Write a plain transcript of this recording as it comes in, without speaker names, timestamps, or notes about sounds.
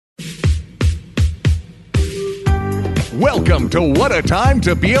Welcome to What a Time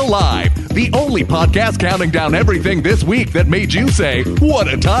to Be Alive, the only podcast counting down everything this week that made you say, what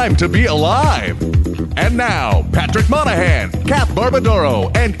a time to be alive. And now, Patrick Monahan, Kath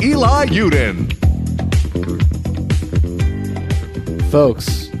Barbadoro, and Eli Uden.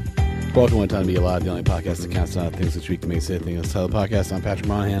 Folks, welcome to What a Time to Be Alive, the only podcast that counts down things each week to make you say things. Let's tell the podcast. I'm Patrick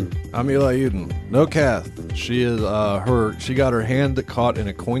Monahan. I'm Eli Uden. No Kath. She is she got her hand caught in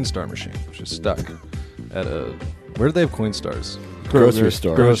a Coinstar machine. She's stuck at a. Where do they have Coinstars? Grocery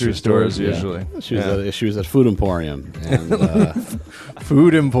store. Grocery stores Yeah. usually. She was at Food Emporium. And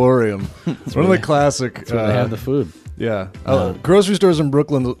Food Emporium. It's one of the classic. that's where they have the food. Yeah. Grocery stores in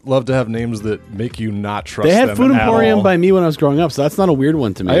Brooklyn love to have names that make you not trust They had them Food at Emporium all. by me when I was growing up, so that's not a weird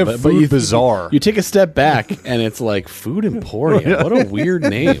one to me. I have Food Bazaar. You take a step back, and it's like Food Emporium. What a weird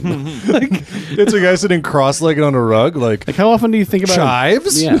name. It's a guy sitting cross-legged on a rug, like How often do you think about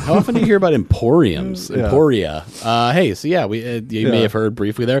chives? Yeah. How often do you hear about emporiums? Yeah. Emporia. You may Yeah. have heard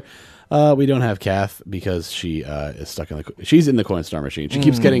briefly there. We don't have Kath because she is stuck in she's in the Coinstar machine. She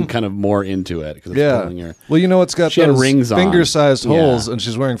keeps getting kind of more into it because it's pulling her. Well, you know, it's got She had those rings on. finger-sized Yeah. holes, and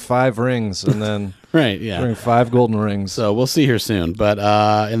she's wearing 5 rings, and then Right. Yeah. wearing 5 golden rings. So we'll see her soon. But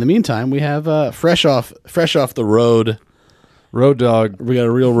in the meantime, we have fresh off the road. Road dog. We got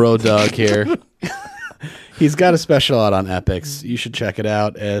a real road dog here. He's got a special out on Epix. You should check it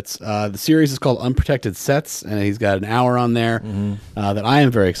out. It's the series is called Unprotected Sets, and he's got an hour on there that I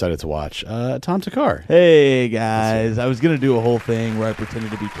am very excited to watch. Tom Takar. Hey guys, I was gonna do a whole thing where I pretended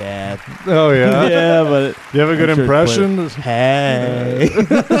to be Kath. Oh, yeah? Yeah, but You have a good I'm sure impression? it's clear. Hey,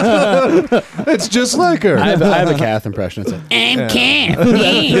 It's just like her. I have a Kath impression. It's that's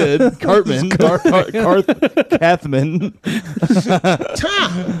good. Cartman, Kathman.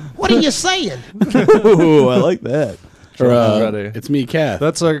 Tom, what are you saying? Ooh, I like that. Ready. it's me, Kath.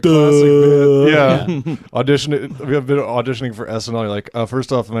 That's our classic bit. Yeah. We have been auditioning for SNL. You're like,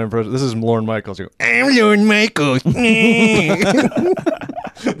 first off, my impression. This is Lorne Michaels. You go, I'm Lorne Michaels.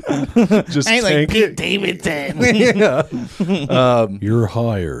 Just I like tank Pete it. Davidson. Yeah. You're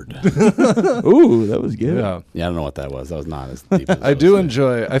hired. Ooh, that was good. Yeah. Yeah, I don't know what that was. That was not as deep as I do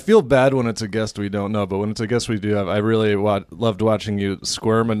enjoy. I feel bad when it's a guest we don't know, but when it's a guest we do have, I really loved watching you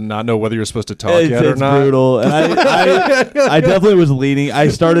squirm and not know whether you're supposed to talk yet or It's not. brutal, and I definitely was leaning. I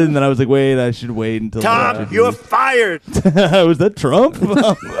started, and then I was like, "Wait, I should wait until." Tom, you're fired. Was that Trump?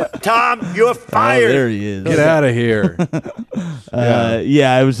 Tom, you're fired. Oh, there he is. Get out of here.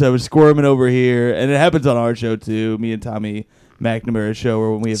 Yeah, I was squirming over here, and it happens on our show too. Me and Tommy McNamara's show, where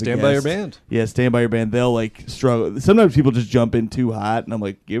when we have Stand a by your guest, band. Yeah, stand by your band. They'll like struggle. Sometimes people just jump in too hot, and I'm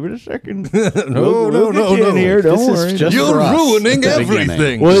like, give it a second. No, We'll get you in here. Don't This is worry. just You're for us ruining at the beginning.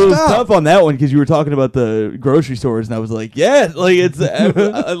 everything. Well, it was Stop. tough on that one because you were talking about the grocery stores, and I was like, yeah, like it's.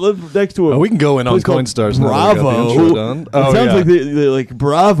 I live next to a. Oh, we can go in on place called Coinstars now that we got the Bravo. intro done. It Oh, sounds yeah. like they're like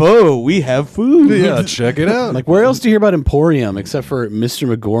Bravo. We have food. Yeah, check it out. Like, where else do you hear about Emporium except for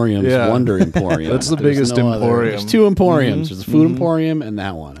Mr. McGorium's Yeah. Wonder Emporium? That's the There's biggest no other. Emporium. There's 2 Emporiums. There's a Food Emporium and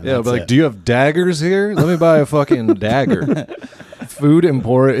that one. And Yeah, that's but like, it. do you have daggers here? Let me buy a fucking dagger. Food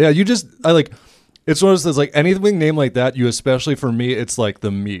Emporium. Yeah, it's one of those, like, anything named like that, especially for me, it's like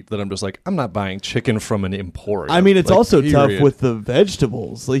the meat that I'm just like, I'm not buying chicken from an Emporium. I mean, it's Like, also tough period. with the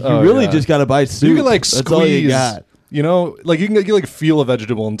vegetables. Like, you Oh, really yeah. just got to buy soup. You can like That's all you squeeze, got. you know, like you can like feel a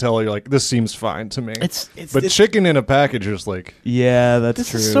vegetable and tell you're like, this seems fine to me. But chicken in a package is like, Yeah, that's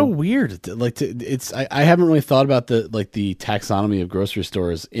This true. is so weird. I haven't really thought about the taxonomy of grocery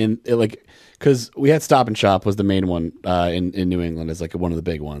stores because we had Stop and Shop was the main one in New England is like one of the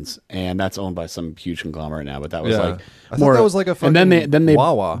big ones, and that's owned by some huge conglomerate now. But that was Yeah. like I thought that was like a and then they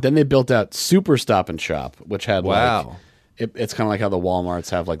Wawa. then they built out Super Stop and Shop, which had Wow. it's kind of like how the Walmarts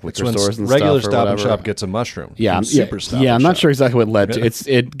have like liquor when stores and regular stuff or Stop and whatever. Shop gets a mushroom. Yeah, from Super Stop and I'm not Shop. sure exactly what led to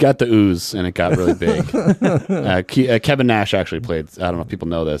it got the ooze and it got really big. Kevin Nash actually played. I don't know if people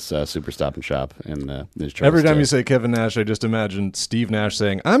know this. Super Stop and Shop in Ninja Turtles Every time 2. you say Kevin Nash, I just imagine Steve Nash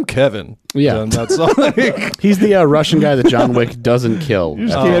saying, "I'm Kevin." Yeah. and that's all. Like, He's the Russian guy that John Wick doesn't kill. You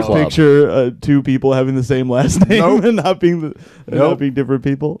just at the can't club. picture 2 people having the same last name Nope. and not being different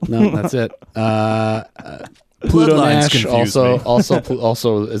people. No, that's it. Pluto Bloodlines Nash confuse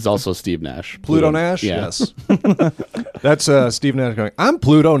also is also Steve Nash. Pluto Nash. Yeah. Yes, that's Steve Nash going, "I'm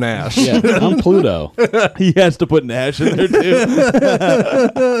Pluto Nash." Yeah, I'm Pluto. He has to put Nash in there too.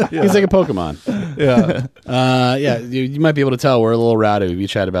 He's like a Pokemon. Yeah, you might be able to tell we're a little rowdy. We've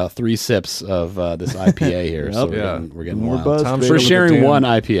each had about 3 sips of this IPA here, so we're getting More wild. buzz, Tom's baby. We're with sharing the damn one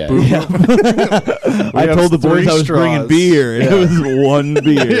IPA. I have told the boys 3 I was bringing straws. beer, and it was one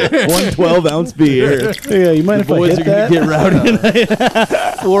beer, one 12-ounce beer. Yeah, you mind if I Boys hit are gonna that? get rowdy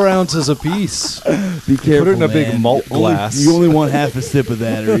tonight. 4 ounces apiece. Be careful, Put it in a big man. malt Only- glass. You only want half a sip of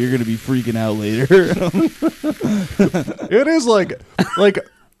that, or you're gonna be freaking out later. It is like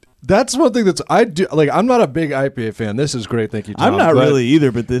that's one thing that's I do like. I'm not a big IPA fan. This is great, thank you, Tom. I'm not but really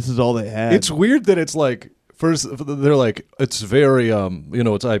either, but this is all they had. It's weird that it's like first they're like it's very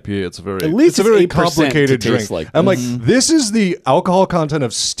it's IPA. It's very At least it's a very it's 8% complicated to drink. taste like I'm like Mm-hmm. this is the alcohol content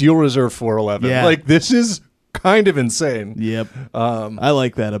of Steel Reserve 411. Yeah. Like this is kind of insane. Yep. I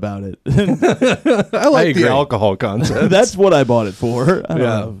like that about it. I like agree. the alcohol content. That's what I bought it for. I don't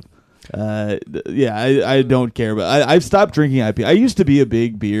Yeah. know. I don't care, but I've stopped drinking IPA. I used to be a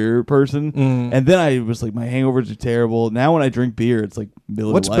big beer person, and then I was like, my hangovers are terrible. Now when I drink beer, it's like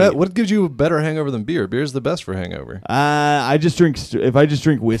Miller Lite. What gives you a better hangover than beer? Beer's the best for hangover. I just drink. If I just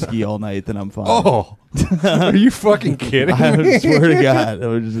drink whiskey all night, then I'm fine. Oh, are you fucking kidding I me? swear to God, I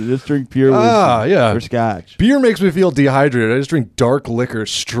would just drink pure whiskey yeah. or scotch. Beer makes me feel dehydrated. I just drink dark liquor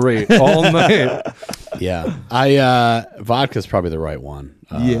straight all night. Yeah, vodka's probably the right one.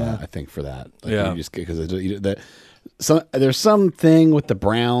 Yeah. I think for that. Like, Yeah. you just because there's something with the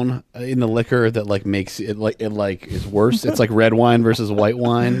brown in the liquor that like makes it is worse. It's like red wine versus white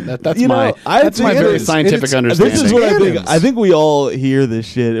wine. That's You know, my I that's my think very it's- scientific it's- understanding. This is what I think. Cannons. I think we all hear this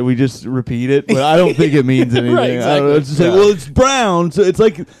shit and we just repeat it, but I don't think it means anything. Right, I don't know. It's just like, well, it's brown, so it's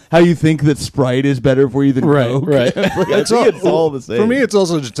like how you think that Sprite is better for you than Right, Coke. right. Like, I think it's all the same. For me, it's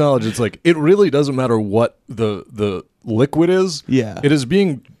also just knowledge. It's like it really doesn't matter what the liquid is. Yeah. It is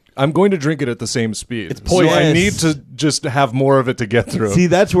being. I'm going to drink it at the same speed. It's poison. So I Yes. need to just have more of it to get through. See,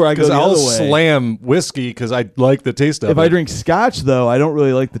 that's where I go because the I'll other way. slam whiskey because I like the taste of it. If I drink scotch, though, I don't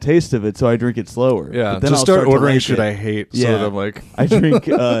really like the taste of it, so I drink it slower. yeah, But then just I'll start to ordering like shit it. I hate. Yeah. So that I'm like, I drink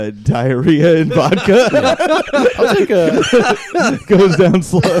diarrhea and vodka. I'll take a Goes down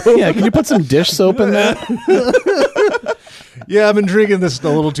slow. yeah. Can you put some dish soap in that? yeah, I've been drinking this a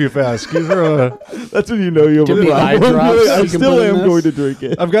little too fast. Can you throw a- That's when you know you have Give a me eye problem. drops I you can still put in am this? going to drink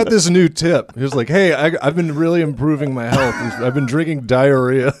it. I've got this new tip. He was like, "Hey, I've been really improving my health. I've been drinking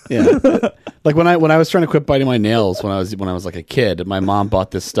diarrhea." Yeah. Like when I was trying to quit biting my nails when I was like a kid, my mom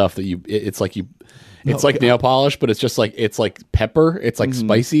bought this stuff that it's like nail polish, but it's like pepper. It's like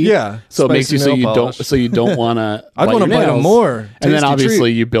spicy. Yeah, So it makes spicy you nail polish. so you don't want to. I'd wanna bite 'em more. And then Tasty obviously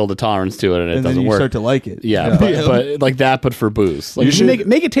treat. you build a tolerance to it, and it And then doesn't you work. start to like it. yeah, but like that, but for booze. Like You should-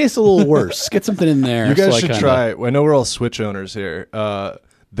 make it taste a little worse. Get something in there. You guys so I should kinda- try it. I know we're all Switch owners here.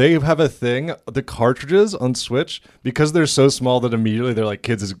 They have a thing. The cartridges on Switch, because they're so small that immediately they're like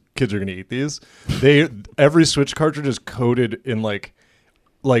kids are gonna eat these. Every Switch cartridge is coated in like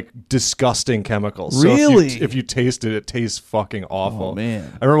disgusting chemicals. So Really? if you taste it, it tastes fucking awful. Oh, man.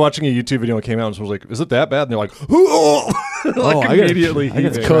 I remember watching a YouTube video when it came out and someone was like, "Is it that bad?" And they're like, "Oh!" I gotta- immediately. I gotta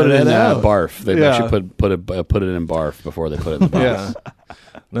heaving. Coated in that out. barf. They Yeah. actually put it in barf before they put it in the box. Yeah.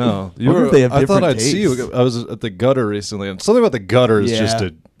 No, Wonder if they have I thought different I'd see you. tastes. I was at the Gutter recently, and something about the Gutter is Yeah. just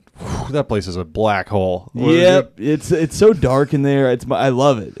that place is a black hole. Yep, it's so dark in there. I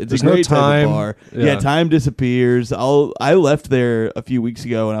love it. It's There's a no great type time. of bar. Yeah. Yeah, time disappears. I left there a few weeks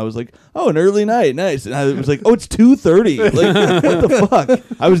ago and I was like, oh, an early night, nice. And I was like, oh, it's 2:30. Like, what the fuck?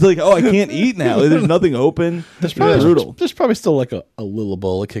 I was like, oh, I can't eat now. There's nothing open. It's brutal. There's probably still like a little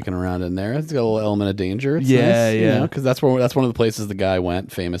bowl kicking around in there. It's got a little element of danger. It's Yeah, nice, yeah. Because that's one of the places the guy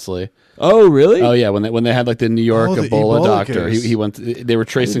went famously. Oh, really? Oh yeah, when they had like the New York Oh, the Ebola Ebola doctor, case. he went. They were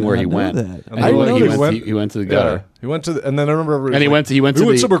tracing did where not he know went. that. And I he, didn't he, know went, that. he went to the Yeah. gutter. He went to, and then I remember, And he went to we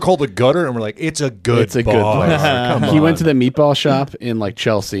the- somewhere called the Gutter, and we're like, it's a good, It's a good bar. place. Come He on. went to the meatball shop in like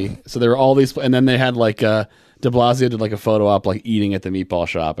Chelsea. So there were all these, and then they had like De Blasio did like a photo op like eating at the meatball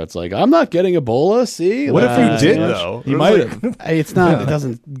shop. It's like I'm not getting Ebola. See, What if Like, he did you know? though? He It was might like- have. It's not. It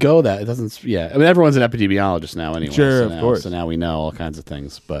doesn't go that. It doesn't. Yeah. I mean, everyone's an epidemiologist now anyway. Sure, so of now, course. So now we know all kinds of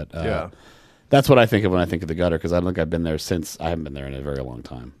things. But Yeah. that's what I think of when I think of the Gutter because I don't think I've been there since. I haven't been there in a very long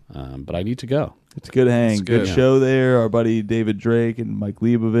time. But I need to go. It's a good hang. It's Good good. show there. Our buddy David Drake and Mike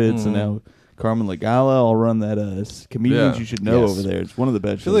Leibovitz and now Carmen Lagala all run that comedians Yeah. you should know Yes. over there. It's one of the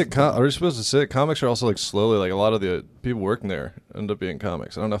best I feel shows. like are we supposed to say comics are also like slowly like a lot of the people working there end up being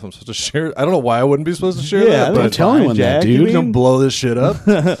comics. I don't know if I'm supposed to share. I don't know why I wouldn't be supposed to share Yeah, I that. think But it's tell fine, anyone that, Jack. dude. You Dude, mean- don't blow this shit up.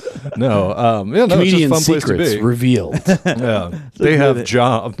 No, yeah, no, it's just a Comedian fun place to secrets be. revealed. Yeah, they have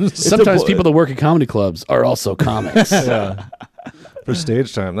jobs. Sometimes people that work at comedy clubs are also comics. Yeah. For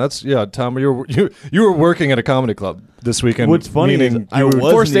stage time. That's Tom, you were working at a comedy club. this weekend. What's funny meaning is I you were-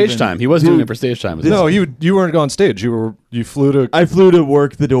 wasn't For stage even- time. He was doing Dude, it for stage time. No, you weren't on stage. You flew to. I flew to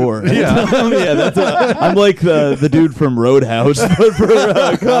work the door. Yeah, yeah. I'm like the dude from Roadhouse, but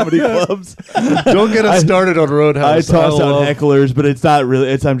for comedy clubs. Don't get us started on I Roadhouse. toss out love- hecklers, but it's not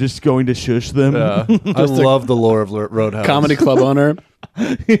really. I'm just going to shush them. Yeah, I love the lore of Roadhouse. Comedy club owner.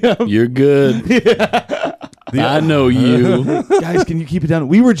 You're good. I know you. Guys, can you keep it down?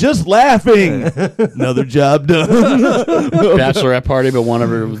 We were just laughing. Another job done. Bachelorette party, but one of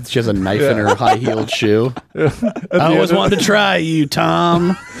her, she has a knife in her high-heeled shoe. I always wanted to try you,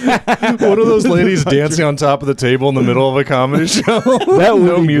 Tom. One of those ladies dancing on top of the table in the middle of a comedy show. That would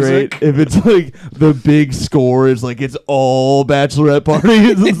No be music. great if it's like the big score is like it's all bachelorette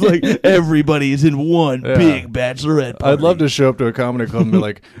parties. It's like everybody is in one big bachelorette party. I'd love to show up to a comedy club and be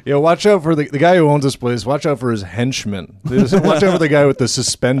like, "Yeah, watch out for the guy who owns this place. Watch out for his henchmen. Just watch out for the guy with the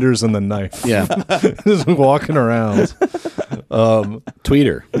suspenders and the knife. Yeah. Just walking around."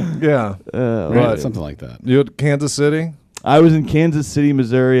 Tweeter. Yeah, Right? Right. Something like that. you at Kansas City? I was in Kansas City,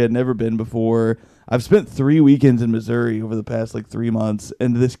 Missouri. I'd never been before. I've spent 3 weekends in Missouri over the past like 3 months,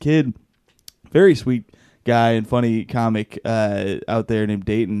 and this kid, very sweet guy and funny comic out there named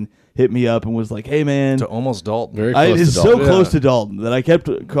Dayton, hit me up and was like, "Hey man, To almost Dalton. Very close it's to so Dalton. close to Dalton that I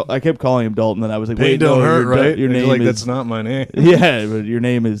kept calling him Dalton, and I was like, Pain wait, don't no, hurt, right? Your And he's name like, is that's not my name. yeah, but your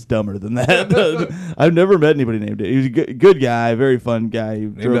name is dumber than that. I've never met anybody named it. He was a good guy, very fun guy. He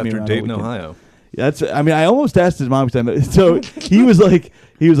Named drove me after around Dayton, all weekend. Ohio. That's. I mean, I almost asked his mom because so he was like,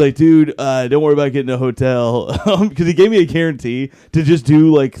 dude, don't worry about getting a hotel because he gave me a guarantee to just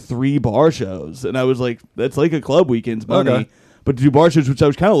do like 3 bar shows, and I was like, that's like a club weekend's money. Okay. But to do bar shows, which I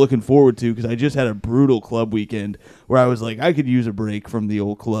was kind of looking forward to because I just had a brutal club weekend where I was like, I could use a break from the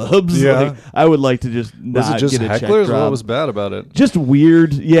old clubs. Yeah. Like, I would like to just Was not it just get a check hecklers? drop. What was bad about it? Just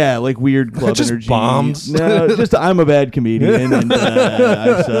weird, yeah, like weird club Just energy. bombs. No, just I'm a bad comedian and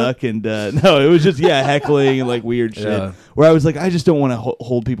I suck. And no, it was just heckling and like weird shit. Yeah. Where I was like, I just don't want to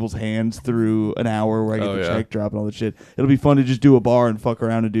hold people's hands through an hour where I get Oh, the yeah. check drop and all that shit. It'll be fun to just do a bar and fuck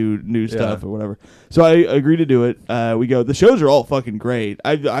around and do new stuff or whatever. So I agreed to do it. We go. The shows are all fucking great.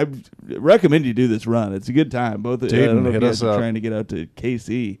 I recommend you do this run. It's a good time. Both I Dayton, don't know if hit you us guys are up. trying to get out to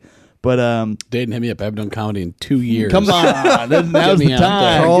KC, but Dayton, hit me up. I haven't done comedy in 2 years. come on, now's me the out time.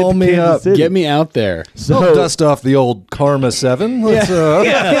 there. Call Get to me Kansas up. City. Get me out there. So dust off the old Karma 7. Let's,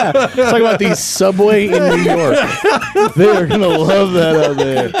 Let's talk about the subway in New York. They are gonna love that out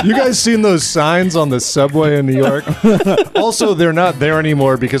there. You guys seen those signs on the subway in New York? Also, they're not there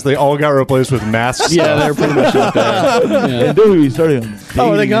anymore because they all got replaced with masks. Yeah, they're pretty much not there. Yeah. And don't be starting on.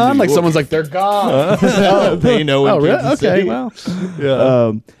 Oh, are they dating gone? in Like New someone's like, they're gone. York. They know. Oh, in really? Kansas Okay, City.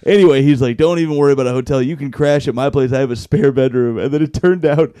 well. Anyway, he's like, don't even worry about a hotel. You can crash at my place. I have a spare bedroom. And then it turned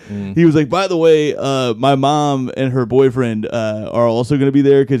out he was like, by the way, my mom and her boyfriend are also going to be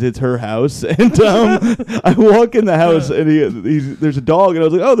there because it's her house. And I walk in the house and there's a dog. And I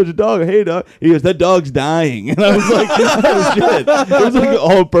was like, oh, there's a dog. Hey, dog. He goes, that dog's dying. And I was like, oh, shit. It was like a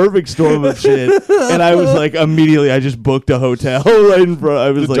whole perfect storm of shit. And I was like, immediately, I just booked a hotel right in front.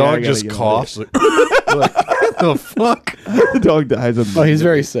 I was The like, I dog gotta just get out of coughs. Like, what the fuck? here. The dog dies. Oh, he's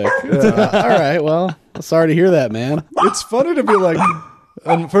very sick. All right, well, sorry to hear that, man. It's funny to be like,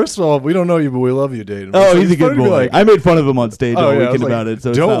 and first of all, we don't know you, but we love you, Dayton. Oh, So he's a it's good funny to be boy. like, I made fun of him on stage all I was weekend like, about it.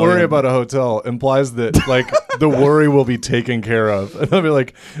 So don't it's worry about a hotel implies that like the worry will be taken care of. And I'll be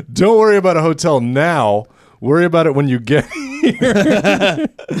like, don't worry about a hotel now. Worry about it when you get here.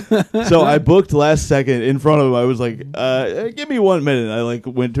 So I booked last second in front of him. I was like, "Give me 1 minute." I like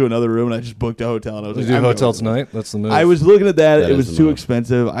went to another room and I just booked a hotel. And I was Did like, you do I'm hotel gonna- tonight? That's the move. I was looking at that. That It is was the too move.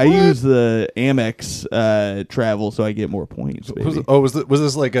 expensive. I use the Amex travel, so I get more points. Baby. was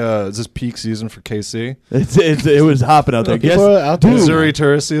this like is this peak season for KC? It was hopping out there. Guess, People are out there. Missouri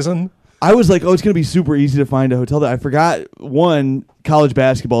tourist season? I was like, oh, it's going to be super easy to find a hotel there. I forgot, one, college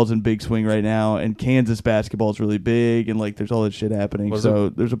basketball is in big swing right now, and Kansas basketball is really big, and like there's all this shit happening. Was So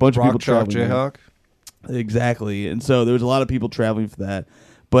it there's a bunch of people Rock Chalk traveling. there. Jayhawk? Exactly. And so there was a lot of people traveling for that.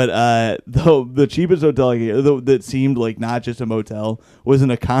 But the cheapest hotel I could, that seemed like not just a motel was an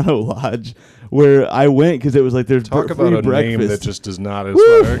Econo Lodge where I went because it was like there's Talk free about a breakfast. name that just does not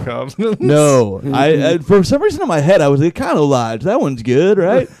inspire confidence. No, I for some reason in my head I was like, Econo Lodge, that one's good,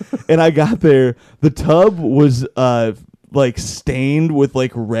 right? And I got there, the tub was like stained with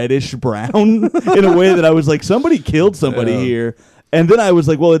like reddish brown in a way that I was like, somebody killed somebody Yeah. here. And then I was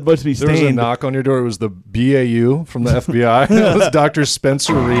like, well, it must be There was a stained. knock on your door. It was the BAU from the FBI. It was Dr.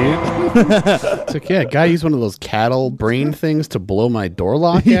 Spencer Reed. It's like, yeah, guy used one of those cattle brain things to blow my door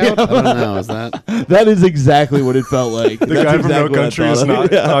lock out. I don't know. Is that? That is exactly what it felt like. The That's guy from exactly No what I Country thought is of.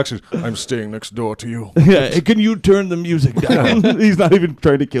 not. Yeah. Knocks, I'm staying next door to you. Yeah, hey, can you turn the music down? He's not even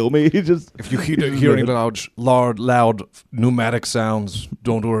trying to kill me. He just If you keep hearing loud pneumatic sounds,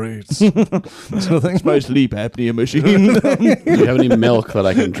 don't worry. It's my sleep apnea machine. Do you have any milk that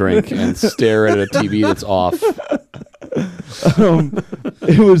I can drink and stare at a TV that's off?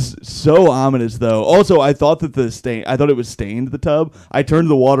 It was so ominous, though. Also, I thought that I thought it was stained, the tub. I turned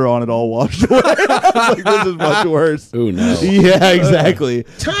the water on, it all washed away. I was like, this is much worse. Ooh, no. Yeah, exactly.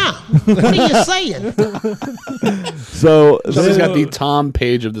 Tom, what are you saying? So Somebody's got the Tom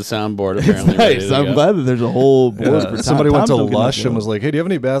page of the soundboard apparently. ready nice. to I'm go. glad that there's a whole board for Tom. Somebody went to Tom's looking Lush like and was like, "Hey, do you have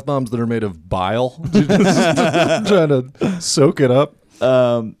any bath bombs that are made of bile?" Trying to soak it up.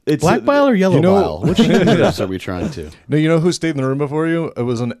 it's Black bile or yellow You know- bile? Which universe are we trying to? No, you know who stayed in the room before you? It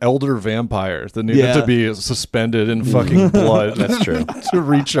was an elder vampire that needed Yeah. to be suspended in fucking blood. That's true. To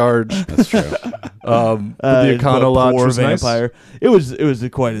recharge. That's true. The a Econo Lodge poor was nice. vampire. It was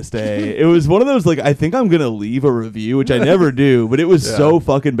quite a stay. It was one of those, like, I think I'm gonna leave a review, which I never do, but it was so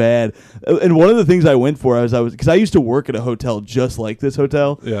fucking bad. And one of the things I went for, I was because I used to work at a hotel just like this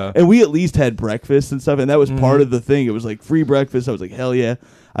hotel, Yeah. and we at least had breakfast and stuff, and that was part of the thing. It was like free breakfast. I was like, hell yeah.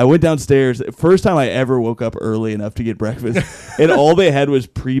 I went downstairs. First time I ever woke up early enough to get breakfast, and all they had was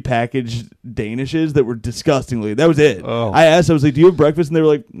prepackaged Danishes that were disgustingly. That was it. Oh. I asked, I was like, "Do you have breakfast?" And they were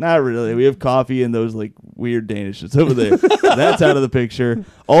like, "Not really. We have coffee and those like weird Danishes over there." That's out of the picture.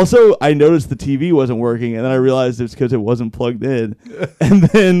 Also, I noticed the TV wasn't working, and then I realized it's because it wasn't plugged in. And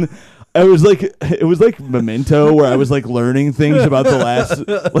then it was like Memento, where I was like learning things about the last,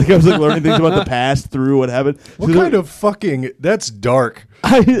 like I was like learning things about the past through what happened. What kind of fucking? That's dark.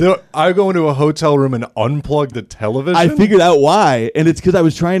 I go into a hotel room and unplug the television. I figured out why, and it's because I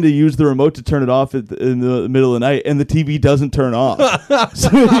was trying to use the remote to turn it off in the middle of the night, and the TV doesn't turn off.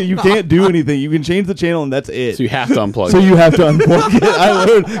 So you can't do anything. You can change the channel, and that's it. So you have to unplug So it. you have to unplug it. I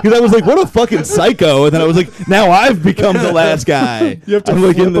learned because I was like, "What a fucking psycho!" And then I was like, "Now I've become the last guy." You have to I'm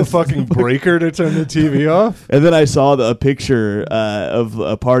like flip in a this- fucking breaker to turn the TV off. And then I saw a picture of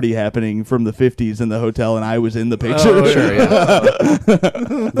a party happening from the 50s in the hotel, and I was in the picture. Oh, Sure, yeah.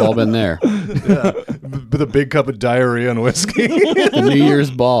 We've all been there. With a big cup of diarrhea and whiskey. The New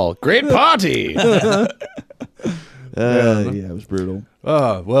Year's ball. Great party. Yeah, it was brutal.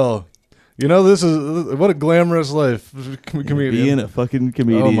 Well, you know, this is what a glamorous life. Comedian. Being a fucking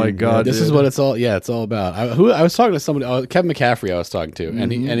comedian. Oh, my God. This is what it's all. Yeah, it's all about. I was talking to somebody, Kevin McCaffrey. I was talking to,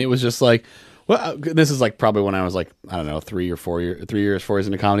 and it was just like, well, this is like probably when I was like, I don't know, 3 or 4 years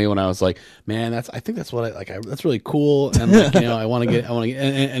into comedy. When I was like, man, I think that's what I like. That's really cool, and like, you know, I want to get,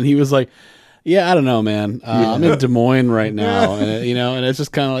 and he was like, yeah, I don't know, man. I'm in Des Moines right now, and you know, and it's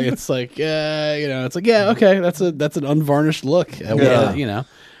just kind of like, it's like, you know, it's like, yeah, okay, that's an unvarnished look at what, you know.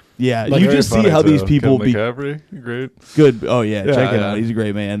 Yeah, Like, you very just see how these people Kevin be McCaffrey, great. good. Oh yeah, Yeah, check it yeah. out. He's a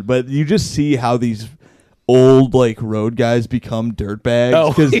great man. But you just see how these old like road guys become dirtbags Oh.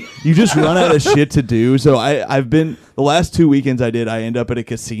 because you just run out of shit to do. So I've been the last 2 weekends I end up at a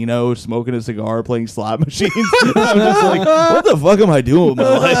casino smoking a cigar playing slot machines. I'm just like, what the fuck am I doing with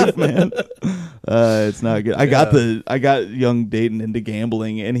my life, man? It's not good. I got young Dayton into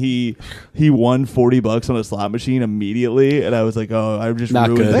gambling, and he won $40 on a slot machine immediately, and I was like, oh, I just Not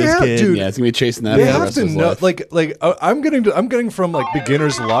ruined good. this Yeah, kid. dude. Yeah, it's gonna be chasing that They for the have rest to of his know, life. I'm getting from like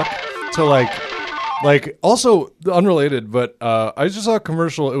beginner's luck to like also unrelated, but I just saw a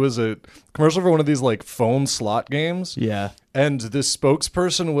commercial. It was a commercial for one of these like phone slot games. Yeah. And the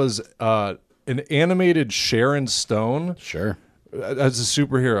spokesperson was an animated Sharon Stone Sure. as a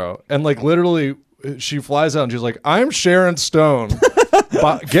superhero, and like literally she flies out and she's like, "I'm Sharon Stone."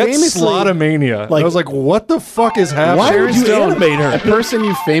 Get Famously, Slotomania. like- I was like, "What the fuck is happening?" Why would you animate A her? person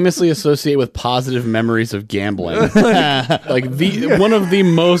you famously associate with positive memories of gambling, like one of the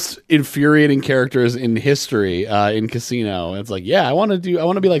most infuriating characters in history in Casino. It's like, yeah, I want to be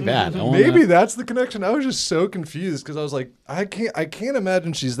like that. I wanna, Maybe that's the connection. I was just so confused because I was like, I can't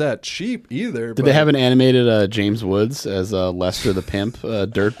imagine she's that cheap either. Did they have an animated James Woods as Lester the Pimp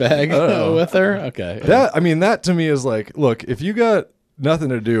dirtbag with her? Okay, that to me is like, look, if you got nothing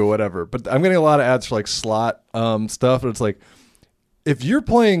to do, whatever. But I'm getting a lot of ads for like slot stuff, and it's like, if you're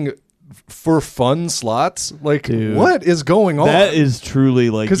playing for fun slots, like, Dude. what is going on? That is truly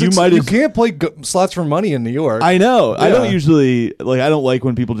like because you might you as can't play slots for money in New York. I know. I Yeah. don't usually like. I don't like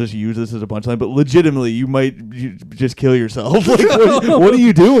when people just use this as a punchline. But legitimately, you just kill yourself. Like, what are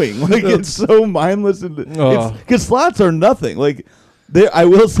you doing? Like, it's so mindless. And Oh. because slots are nothing. Like I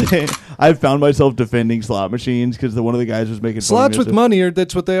will say, I've found myself defending slot machines because one of the guys was making fun Slots of me. with money,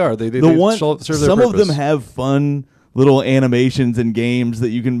 that's what they are. They serve their Some of them purpose. have fun little animations and games that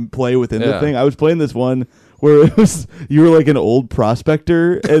you can play within the thing. I was playing this one where you were like an old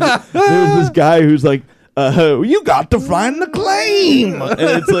prospector, and there was this guy who's like, you got to find the claim, and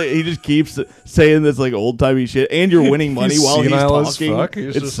it's like he just keeps saying this like old timey shit, and you're winning money while he's senile as talking. fuck.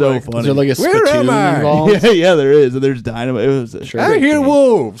 He's It's just so like, funny. Is there like a Where am spittoon I? involved? yeah, there is, and there's dynamite. It was a I hear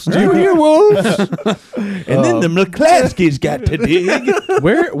wolves. Do you hear wolves? and then the McClasky's got to dig.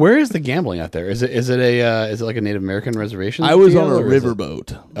 Where is the gambling out there? Is it like a Native American reservation? I was deal, on a or is it-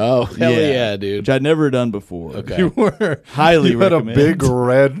 riverboat. Oh hell yeah, dude! Which I'd never done before. Okay. You were Highly You had a recommend. big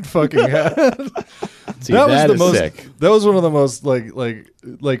red fucking hat. See, That was that the is most. sick. That was one of the most like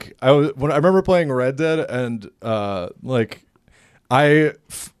I was when I remember playing Red Dead and like I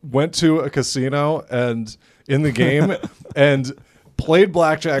went to a casino and in the game and played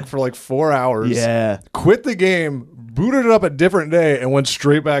blackjack for like 4 hours. Yeah. Quit the game, booted it up a different day, and went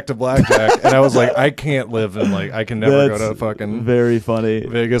straight back to blackjack. And I was like, I can't live in like I can never go to fucking very funny.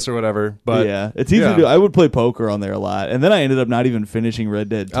 Vegas or whatever. But yeah, it's easy to do. I would play poker on there a lot, and then I ended up not even finishing Red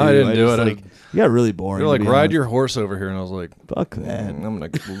Dead 2. I didn't do just, it. Like, it got really boring. They're like, to be ride honest. your horse over here, and I was like, Fuck that. I'm gonna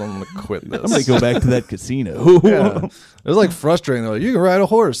quit this. I'm gonna go back to that casino. Yeah. It was like frustrating. They're like, you can ride a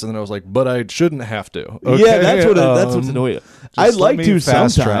horse, and then I was like, but I shouldn't have to. Okay? Yeah, that's what's annoying. I'd let like me to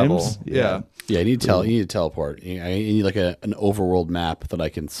fast sometimes. travel. Yeah. Yeah, you need to teleport. You need like an overworld map that I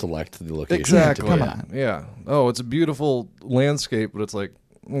can select the location. Exactly. Come on. Yeah. Oh, it's a beautiful landscape, but it's like,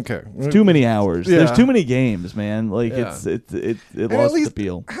 okay. It's too many hours. Yeah. There's too many games, man. Like Yeah. it And lost at least the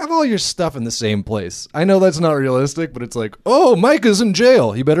appeal. have all your stuff in the same place. I know that's not realistic, but it's like, oh, Micah's in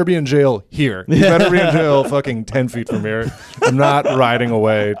jail. He better be in jail here. He better be in jail fucking 10 feet from here. I'm not riding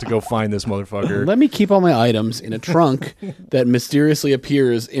away to go find this motherfucker. Let me keep all my items in a trunk that mysteriously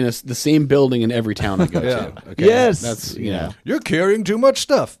appears in the same building in every town I go Yeah. to. Okay? Yes. That's Yeah. You're carrying too much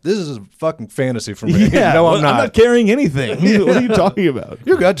stuff. This is a fucking fantasy for me. Yeah, no, well, I'm not. carrying anything. What are you talking about?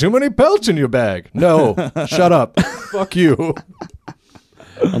 You got too many pelts in your bag. No, shut up. Fuck you.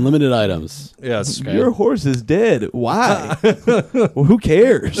 unlimited items. Yes. Okay. Your horse is dead. Why? Well, who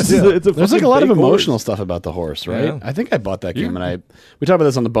cares? It's a There's like fucking a lot of fake emotional horse. stuff about the horse, right? Yeah. I think I bought that game, and we talked about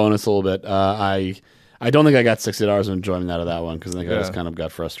this on the bonus a little bit. I don't think I got $60 of enjoyment out of that one because I think I just kind of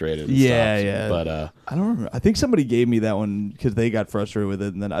got frustrated. And Yeah, stopped. yeah. But I don't remember. I think somebody gave me that one because they got frustrated with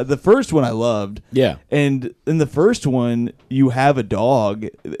it. And then the first one I loved. yeah, And in the first one, you have a dog.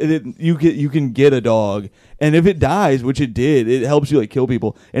 You can get a dog, and if it dies, which it did, it helps you like kill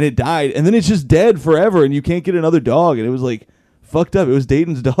people. And it died, and then it's just dead forever, and you can't get another dog. And it was like fucked up. It was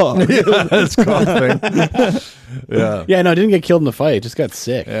Dayton's dog. That's coughing. Yeah. yeah. No, it didn't get killed in the fight. It just got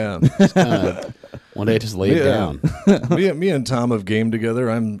sick. Yeah. One day it just laid down. me and Tom have gamed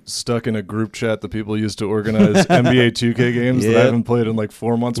together. I'm stuck in a group chat that people use to organize NBA 2K games that I Yep. haven't played in like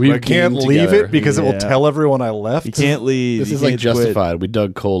 4 months. We've But I can't gamed leave together. it because it will Yeah. tell everyone I left. You can't leave. This You is like can't quit. Justified. We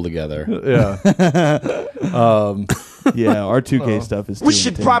dug coal together. Yeah. Yeah, our 2K stuff is. We too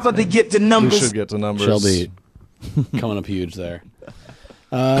should intense. probably get the We numbers. should get to numbers. Shelby coming up huge there.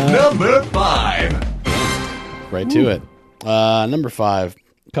 Number 5. Right to it. Number 5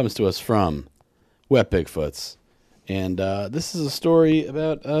 comes to us from Wet Bigfoots. And this is a story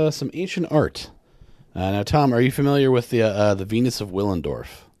about some ancient art. Now, Tom, are you familiar with the Venus of Willendorf?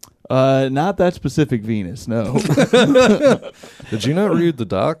 Not that specific Venus. No. Did you not read the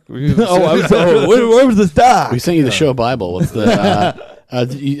doc? I'm sorry. Where was this doc? We sent you the show Bible. What's the?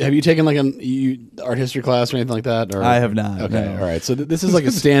 Have you taken like an art history class or anything like that? Or? I have not. Okay, no. all right. So this is like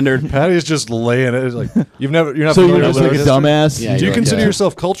a standard. Patty's just laying it. It's like you're not. So familiar you're with just like a history? dumbass. Yeah, Do you you're consider like,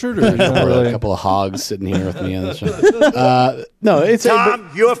 yourself cultured or not a really? couple of hogs sitting here with me on the show. No, it's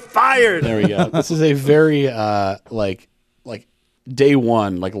You're fired. there we go. This is a very like day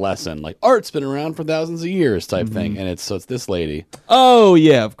one lesson, like art's been around for thousands of years type thing, and it's this lady. Oh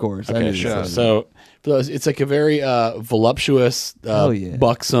yeah, of course. I Okay, knew sure. this. So for those, it's like a very voluptuous, yeah.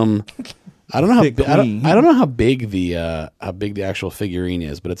 buxom. I don't know how Thick I queen. don't know how big the actual figurine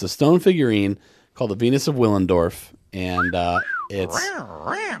is, but it's a stone figurine called the Venus of Willendorf, and it's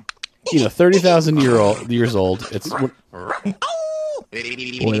 30,000 years old. It's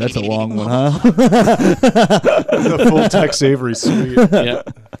Boy, that's a long one, huh? The full Tex Avery suite. yeah.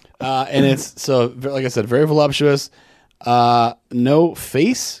 And it's like I said, very voluptuous. No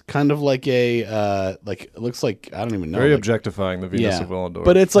face, kind of like a it looks like I don't even know. Very like, objectifying, the Venus of Willendorf.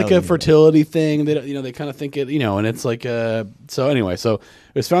 but it's like a fertility thing. They they kind of think it, and it's like so anyway. So it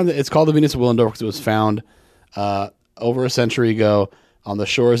was found. It's called the Venus of Willendorf because it was found over a century ago on the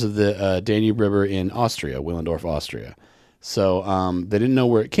shores of the Danube River in Austria, Willendorf, Austria. So they didn't know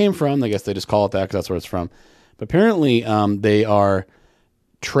where it came from. I guess they just call it that because that's where it's from. But apparently they are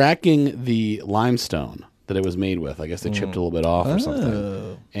tracking the limestone that it was made with. I guess they chipped a little bit off or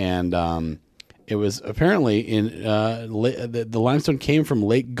something. And it was apparently in the limestone came from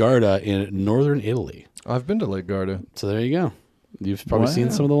Lake Garda in northern Italy. I've been to Lake Garda. So there you go. You've probably seen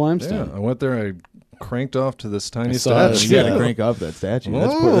some of the limestone. Yeah, I went there and I cranked off to this tiny saw it. statue. You got to crank off that statue.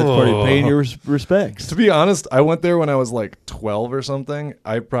 That's part of paying your respects. To be honest, I went there when I was like 12 or something.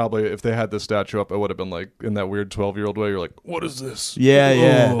 I probably, if they had this statue up, I would have been like in that weird 12-year-old way. You're like, what is this?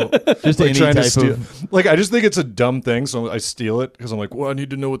 Yeah. Just Like any trying to type steal. of. Like I just think it's a dumb thing, so I steal it because I'm like, well, I need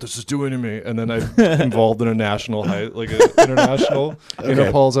to know what this is doing to me, and then I'm involved in a national like an international.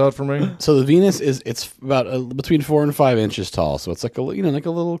 Interpol's out for me. So the Venus it's about between 4 and 5 inches tall. So it's like a like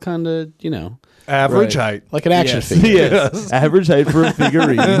a little kind of Average height. like an action Yes. figure. Yes. Average height for a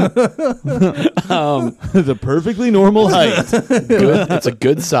figurine. The perfectly normal height. Good. It's a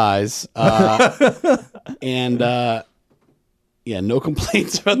good size. And no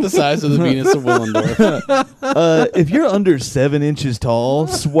complaints about the size of the Venus of Willendorf. If you're under 7 inches tall,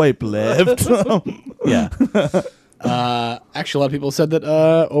 swipe left. Yeah. Actually, a lot of people said that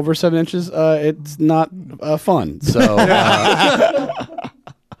over 7 inches, it's not fun. So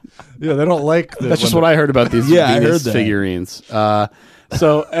Yeah, they don't like. that's just what I heard about these Yeah, I Venus heard that. figurines. A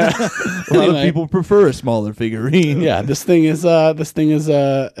lot of people prefer a smaller figurine. Yeah, this thing is like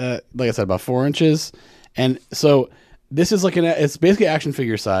I said, about 4 inches, and so this is it's basically action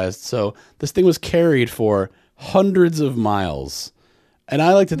figure sized. So this thing was carried for hundreds of miles, and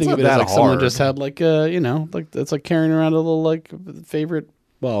I like to think not of it as that like someone hard. just had like like it's like carrying around a little like favorite.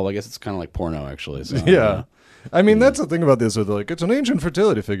 Well, I guess it's kind of like porno actually. So, Yeah. I mean, that's the thing about this. With like, it's an ancient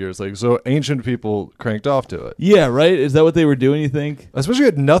fertility figure. It's like, so ancient people cranked off to it. Yeah, right? Is that what they were doing, you think? Especially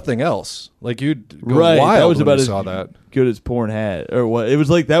had nothing else. Like you'd go Right. wild That was when about you as saw that. good as porn had. Or what? It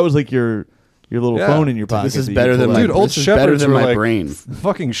was like, that was like your little Yeah. phone in your pocket. This is that you better than pull my out. Dude, old this is better shepherds than were my like- brain.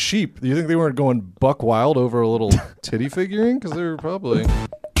 Fucking sheep. Do you think they weren't going buck wild over a little titty figurine? Because they were probably.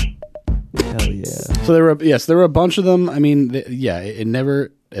 Hell yeah. So there were a bunch of them. I mean,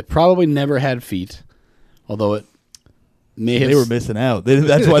 it probably never had feet, although it may have. They were missing out.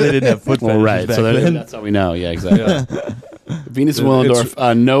 That's why they didn't have foot Well, fetishes right. back So then. that's how we know. Yeah, exactly. Yeah. Venus of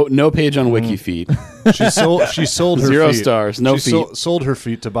Willendorf. No page on Wiki feet. She sold her 0 feet. stars. No she feet. sold her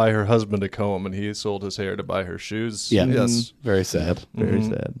feet to buy her husband a comb, and he sold his hair to buy her shoes. Yeah. Yes. Very sad. Very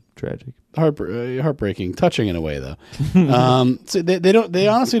sad. Tragic. Heartbreaking, touching in a way though. So they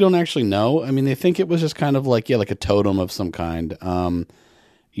honestly don't actually know. I mean, they think it was just kind of like a totem of some kind.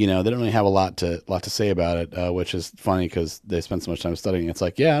 They don't really have a lot to say about it, which is funny because they spent so much time studying. It's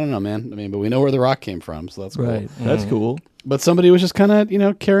like, yeah, I don't know, man. I mean, but we know where the rock came from, so that's cool. Right. That's cool. But somebody was just kind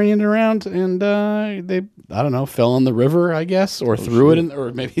of carrying it around, and they I don't know, fell in the river, I guess, or threw it in,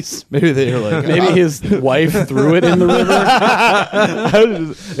 or maybe Maybe they were like, maybe his wife threw it in the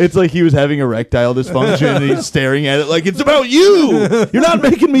river. it's like he was having erectile dysfunction and he's staring at it like, it's about you. You're not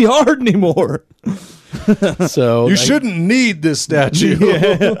making me hard anymore. So You shouldn't need this statue.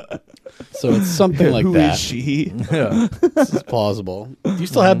 So it's something like Who that. is she? Yeah. This is plausible. Do you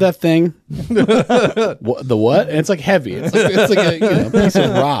still have that thing? The what? And it's like heavy. It's like a piece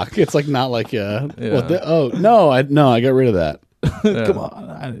of rock. It's like not like what I got rid of that. Come on.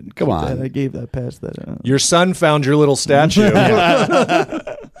 I didn't Come keep on. that. I gave that past that. Your son found your little statue.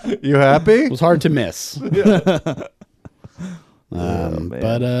 You happy? It was hard to miss. man.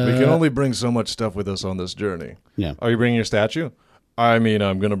 But We can only bring so much stuff with us on this journey. yeah, Are you bringing your statue? I mean,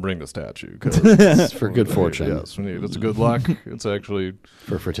 I'm going to bring the statue. 'Cause it's for good fortune. Yes, we need. It's good luck. It's actually.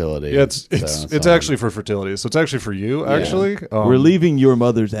 For fertility. Yeah, it's So it's actually for fertility. So it's actually for you. Actually, We're leaving your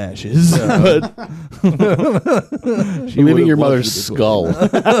mother's ashes. But You're leaving your mother's skull.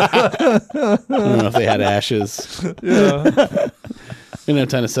 I don't know if they had ashes. Yeah. We didn't have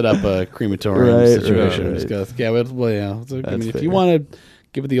time to set up a crematorium Right, situation. right, Just right. go, yeah, well, yeah. I mean, That's if fair. you want to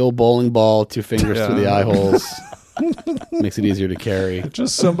give it the old bowling ball, 2 fingers Yeah. through the eye holes, makes it easier to carry.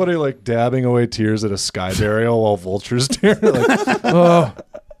 Just somebody like dabbing away tears at a sky burial while vultures stare. Like, oh,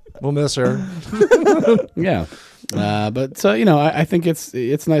 we'll miss her. Yeah. But so I think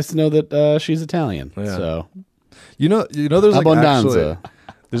it's nice to know that she's Italian. Yeah. So You know. There's like Abbondanza.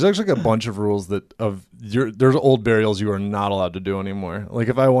 there's actually like a bunch of rules there's old burials you are not allowed to do anymore. Like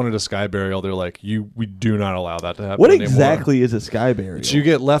if I wanted a sky burial, they're like, we do not allow that to happen. what anymore. exactly is a sky burial? So you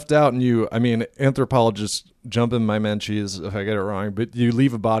get left out, and anthropologists jump in my menchies if I get it wrong, but you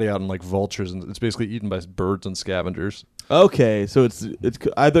leave a body out in like vultures, and it's basically eaten by birds and scavengers. Okay, so it's.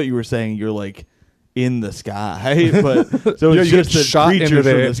 I thought you were saying you're like in the sky, but so Yeah, it's you get just that shot into creatures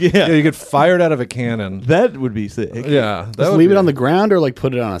from the the sky. yeah, you get fired out of a cannon. That would be sick. Yeah, that Just would leave be- it on the ground or like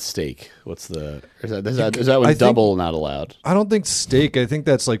put it on a stake. What's the is that when I think- double not allowed? I don't think steak. I think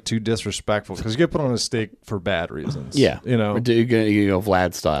that's like too disrespectful because you get put on a steak for bad reasons. Yeah, you know. Or you go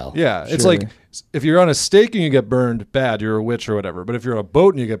Vlad style. Yeah, it's Sure. like if you're on a stake and you get burned, bad. You're a witch or whatever. But if you're on a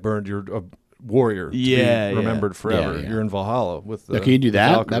boat and you get burned, you're a warrior. To Yeah, be yeah. remembered forever. Yeah, yeah. You're in Valhalla with. The Now, can you do that?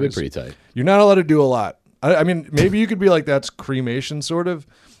 That'd be Valkyries. pretty tight. You're not allowed to do a lot. I mean, maybe you could be like that's cremation, sort of.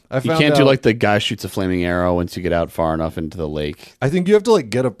 I You found can't do out- like the guy shoots a flaming arrow once you get out far enough into the lake. I think you have to like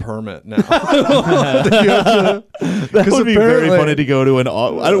get a permit now. That would be very apparently- funny to go to an.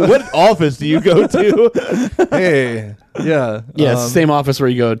 What office do you go to? Hey, yeah, Yeah, it's the same office where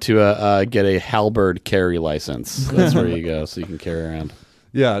you go to get a halberd carry license. That's where you go, so you can carry around.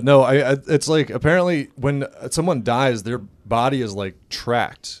 Yeah, no, I it's like apparently when someone dies, their body is like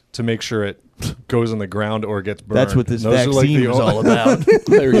tracked to make sure it goes in the ground or gets burned. That's what this Those are, like, vaccine the was only- all about.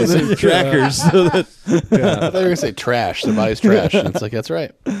 They were gonna say Trackers. So that, I thought they were gonna say trash. Their body's trash. And it's like that's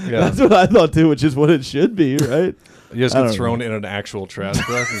right. Yeah, that's what I thought too, which is what it should be, right? you just I get don't thrown in an actual trash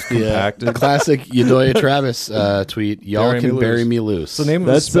bag. It's Yeah, compacted. classic Udoya Travis tweet. Y'all Bury me can bury loose. me loose. It's the name of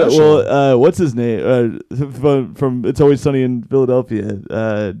That's the special. what's his name from It's Always Sunny in Philadelphia?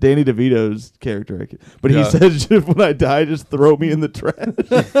 Danny DeVito's character, but he Yeah. says when I die, just throw me in the trash.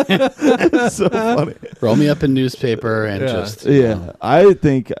 It's so funny. Roll me up in newspaper and Yeah. just Yeah, I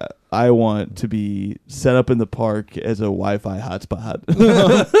think I want to be set up in the park as a Wi-Fi hotspot.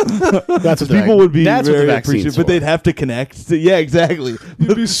 That's what People would be that's what the very vaccine's appreciative, but for. they'd have to connect. Yeah, exactly.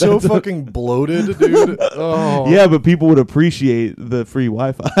 You'd be so fucking bloated, dude. Oh, Yeah, but people would appreciate the free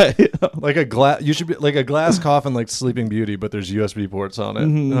Wi-Fi. like a glass. You should be like a glass coffin, like Sleeping Beauty, but there's USB ports on it.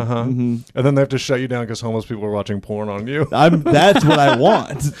 And then they have to shut you down because homeless people are watching porn on you. That's what I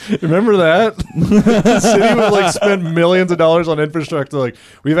want. Remember that? The city would like spend millions of dollars on infrastructure. Like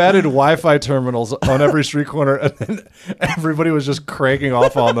we've added Wi-Fi terminals on every street corner, and then everybody was just cranking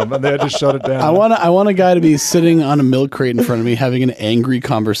off on them, and they had to shut it down. I want a guy to be sitting on a milk crate in front of me having an angry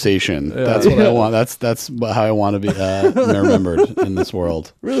conversation. That's what I want. That's how I want to be remembered in this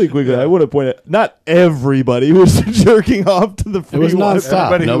world. Really quickly, I want to point out, not everybody was jerking off to the It free was Wi-Fi. nonstop.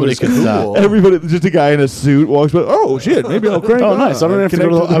 Everybody who Nobody was could cool. stop. Everybody, just a guy in a suit walks by. Oh shit! Maybe I'll crank. Oh, on. nice. I don't have to go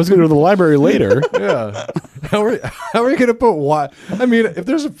Connect to the, I was going to go to the library later. Yeah. How are you gonna put I mean, if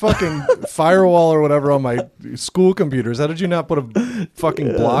there's a fucking firewall or whatever on my school computers, how did you not put a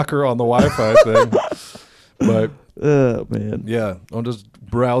fucking blocker on the Wi-Fi thing? But Oh man. yeah, I'm just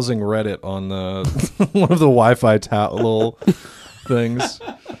browsing Reddit on one of the Wi-Fi little things.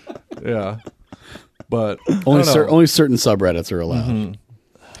 Yeah, but Only I don't know. only certain subreddits are allowed. Mm-hmm.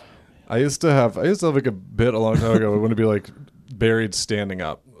 I used to have like a bit a long time ago. I want to be like buried standing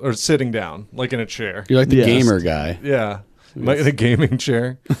up or sitting down, like in a chair. You're like the Yes. gamer guy. Yeah, like in a gaming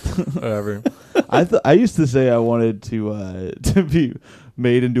chair, whatever. I used to say I wanted to be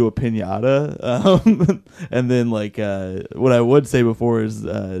made into a pinata, and then like what I would say before is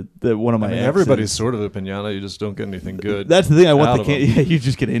that one of my exes- Everybody's sort of a pinata. You just don't get anything good. That's the thing. I want out the of them. yeah, you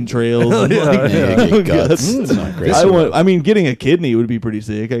just get entrails. And Yeah, like, Yeah, you get guts. It's not great. I mean, getting a kidney would be pretty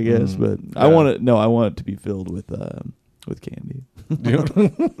sick, I guess. But I want it. No, I want it to be filled with candy.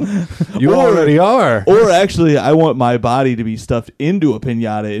 You already are. Or actually, I want my body to be stuffed into a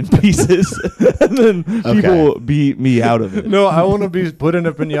pinata in pieces, and then people beat me out of it. No, I want to be put in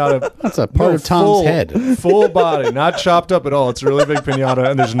a pinata. That's a part of Tom's head. Full body, not chopped up at all. It's a really big pinata,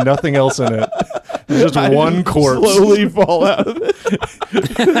 and there's nothing else in it. There's just one corpse. Slowly fall out of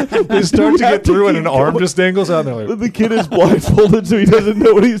it. They start to have get to through, and keep an arm going. just dangles out. And they're like, The kid is blindfolded, so he doesn't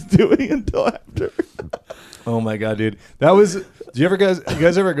know what he's doing until after. "Oh my god, dude, that was." Do you guys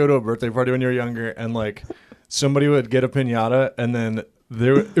ever go to a birthday party when you were younger, and like somebody would get a pinata, and then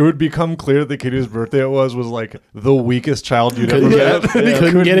it would become clear that the kid whose birthday it was like the weakest child you'd ever Couldn't met. get it- They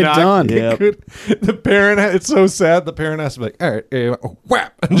couldn't could get it not- done. they Yep. could- the parent, it's so sad. The parent has to be like, all right,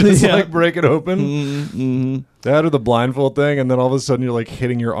 whap, and just Yeah. like break it open. Mm-hmm. That or the blindfold thing, and then all of a sudden you're like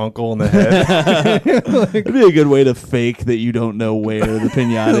hitting your uncle in the head. It'd be a good way to fake that you don't know where the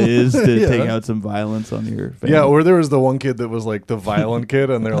pinata is to Yeah. take out some violence on your family. Yeah, or there was the one kid that was like the violent kid,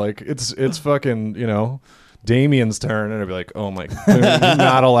 and they're like, it's fucking, Damien's turn, and I'd be like, oh my, they're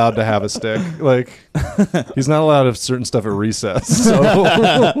not allowed to have a stick. Like, he's not allowed to have certain stuff at recess. So,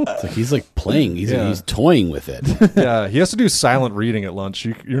 It's like he's like playing. Yeah. He's toying with it. yeah, he has to do silent reading at lunch.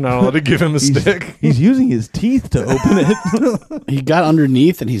 You're not allowed to give him a stick. He's using his teeth to open it. He got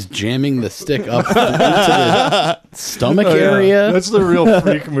underneath and he's jamming the stick up into the stomach Oh, yeah. area. That's the real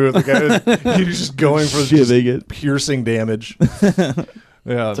freak move. The guy, he's just going for Shivving just it. piercing damage.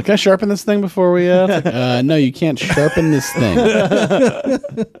 Yeah. It's like, can I sharpen this thing before we? It's like, no, you can't sharpen this thing.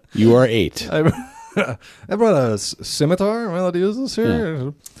 You are 8. I brought a scimitar. Am I allowed to use this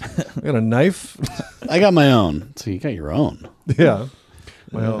here? I got a knife. I got my own. So you got your own. Yeah.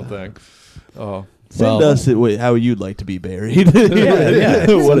 My own thing. Oh. Send us how you'd like to be buried. Yeah.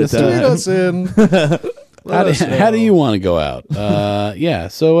 What a Send Lead time. us in. How do you want to go out? Yeah.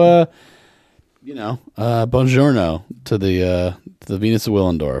 So, buongiorno to the Venus of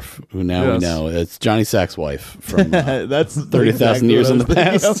Willendorf, who now we Yes. know it's Johnny Sack's wife from That's 30,000 years in the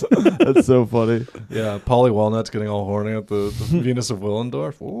past. That's so funny. Yeah, Polly Walnut's getting all horny at the Venus of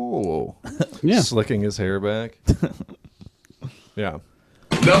Willendorf. Ooh. Yeah. Slicking his hair back. Yeah.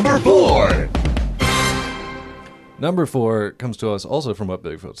 Number 4. Number 4 comes to us also from Wet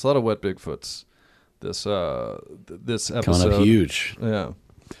Bigfoots. A lot of Wet Bigfoots. This episode. Coming up huge. Yeah.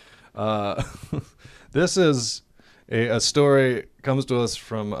 This is a story comes to us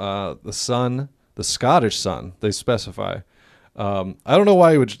from the Sun, the Scottish Sun. They specify. I don't know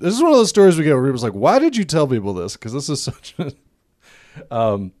why you would. This is one of those stories we get where people's like, "Why did you tell people this?" Because this is such.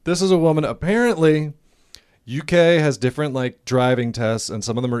 This is a woman. Apparently, UK has different like driving tests, and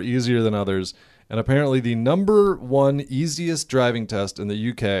some of them are easier than others. And apparently, the number 1 easiest driving test in the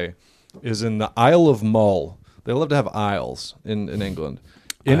UK is in the Isle of Mull. They love to have isles in England.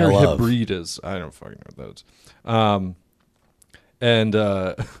 Inner Isle of. Hebrides. I don't fucking know what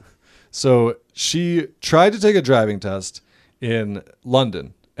that is. So she tried to take a driving test in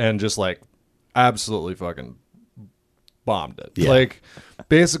London and just like absolutely fucking bombed it. Yeah. Like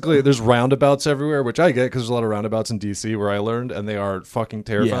basically there's roundabouts everywhere, which I get because there's a lot of roundabouts in DC where I learned, and they are fucking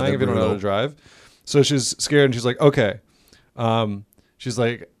terrifying they're if you don't know how to brutal. drive. So she's scared and she's like, okay. She's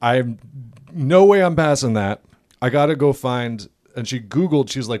like, I'm no way I'm passing that. I got to go find, and she Googled,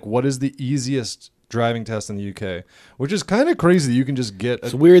 she's like, what is the easiest driving test in the UK? Which is kind of crazy that you can just get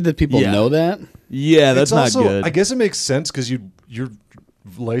It's weird that people Yeah. know that. Yeah, that's it's also, not good. I guess it makes sense because your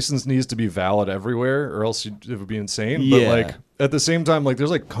license needs to be valid everywhere, or else it would be insane. Yeah. But like at the same time, like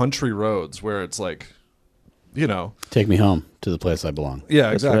there's like country roads where it's like, you know, Take me home to the place I belong.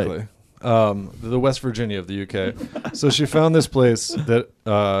 yeah, That's exactly. The West Virginia of the UK. So she found this place that,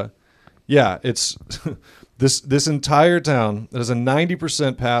 it's this entire town that has a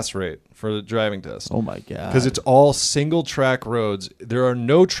 90% pass rate for the driving test. Oh my god. Because it's all single track roads. There are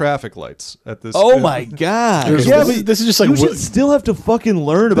no traffic lights at this. Oh my god. There's- Yeah, this- but this is just like you what- should still have to fucking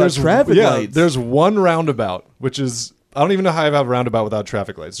learn about traffic lights. There's one roundabout, which is I don't even know how you have a roundabout without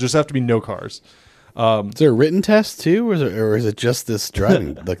traffic lights. There just have to be no cars. Is there a written test too, or is it just this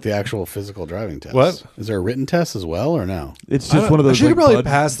driving, like the actual physical driving test? What? Is there a written test as well, or no? It's just one of those She like, could probably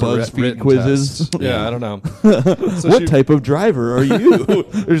pass the BuzzFeed written quizzes. test. Yeah, I don't know. So What she- type of driver are you?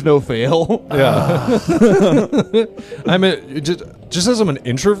 There's no fail. Yeah. Just as I'm an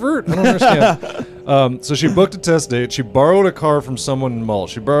introvert, I don't understand. So she booked a test date. She borrowed a car from someone in Mull.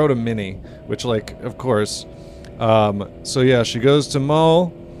 She borrowed a Mini, which, like, of course. So yeah, she goes to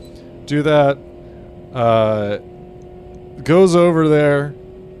Mull, do that, goes over there,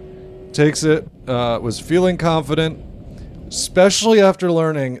 takes it, was feeling confident, especially after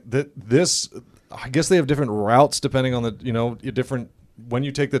learning that this, I guess they have different routes depending on the, different, when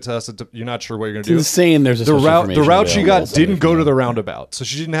you take the test, you're not sure what you're going to do. It's insane. There's The route she got available, didn't go to so the roundabout, so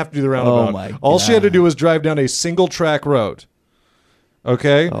she didn't have to do the roundabout. Oh my All she had to God. do was drive down a single track road.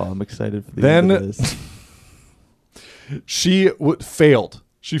 Okay, Oh, I'm excited for the Then- end of this. she failed.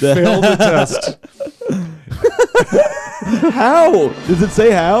 She failed the test. How? Does it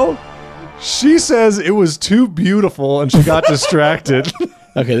say how? She says it was too beautiful and she got distracted.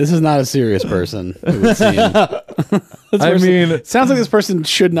 Okay, this is not a serious person. It would seem. I mean, It sounds like this person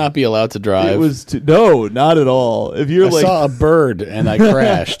should not be allowed to drive. It was no, not at all. If you're I like, saw a bird and I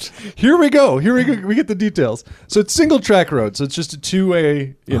crashed. here we go. We get the details. So it's single track road. So it's just a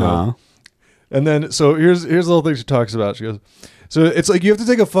two-way, Uh-huh. And then, so here's the little thing she talks about. She goes, so it's like you have to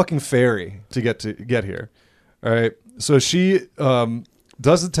take a fucking ferry to get here. All right. So she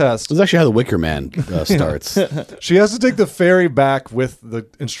does the test. This is actually how the Wicker Man starts. She has to take the ferry back with the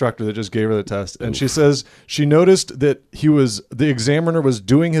instructor that just gave her the test. And she says she noticed that the examiner was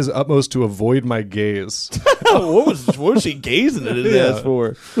doing his utmost to avoid my gaze. what was she gazing at his Yeah. ass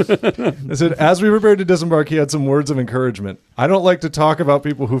for? I said, as we prepared to disembark, he had some words of encouragement. I don't like to talk about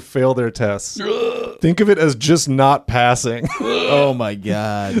people who fail their tests. Think of it as just not passing. Oh my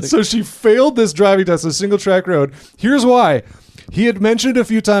god. So she failed this driving test, a single track road. Here's why. He had mentioned a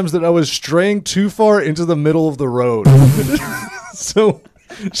few times that I was straying too far into the middle of the road. So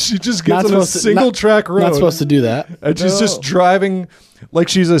she just Not gets on a supposed to- single not- track road. Not supposed to do that. And she's just driving like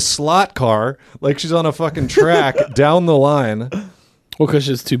she's a slot car, like she's on a fucking track down the line. Well, because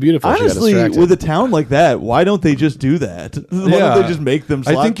it's too beautiful. Honestly, with a town like that, why don't they just do that? Why don't they just make them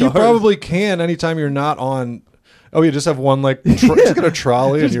slot I think cars? you probably can anytime you're not on. Oh, you just have one just get a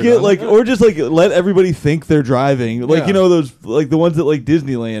trolley. Just and get you're done. like, or just like let everybody think they're driving, like Yeah. those like the ones at like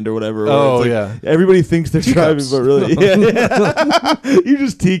Disneyland or whatever. where Oh, it's like yeah. everybody thinks they're driving, but really, yeah. You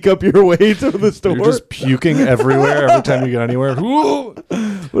just teacup your way to the store. You're just puking everywhere every time you get anywhere. Ooh.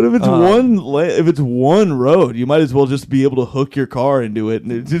 But if it's if it's one road, you might as well just be able to hook your car into it,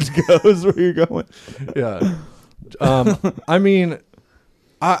 and it just goes where you're going. Yeah. I mean,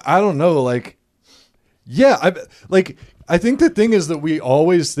 I don't know. Like, yeah, I think the thing is that we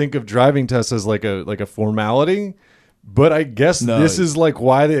always think of driving tests as like a formality, but I guess this is like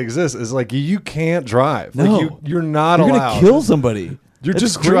why they exist. Is like you can't drive. No. Like you're not You're allowed. gonna kill somebody. You're That's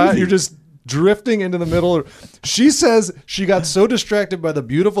just crazy. You're just drifting into the middle. She says she got so distracted by the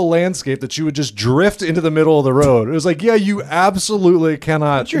beautiful landscape that she would just drift into the middle of the road. It was like, yeah, you absolutely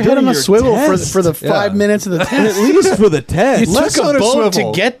cannot. Put your head on a swivel for the Yeah. 5 minutes of the test. At least for the test. You Less took on a a boat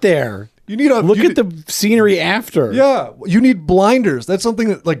swivel. to get there. You need a Look at the scenery after. Yeah, you need blinders. That's something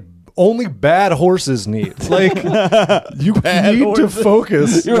that like only bad horses need. Like you need to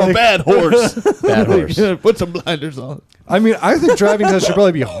focus. You're a Like, bad horse. Bad horse. Put some blinders on. I mean, I think driving tests should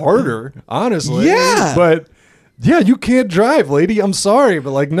probably be harder, honestly. Yeah. But yeah, you can't drive, lady. I'm sorry,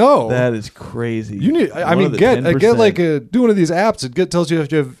 but like no. That is crazy. You need. I One mean, of the get 10%. like do one of these apps. It tells you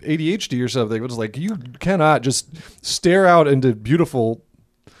if you have ADHD or something. But it's like you cannot just stare out into beautiful.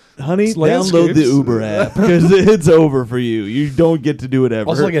 Honey, landscapes. download the Uber app because it's over for you. You don't get to do it ever.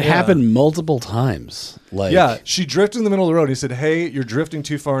 Also, like it happened multiple times. Like, Yeah, she drifted in the middle of the road. He said, "Hey, you're drifting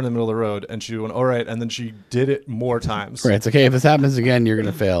too far in the middle of the road," and she went, "All right," and then she did it more times. right. It's okay. If this happens again, you're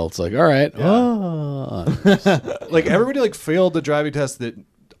gonna fail. It's like, all right. Oh. Like everybody like failed the driving test that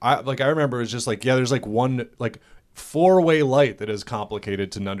I remember it was just like, yeah, there's like one like 4-way light that is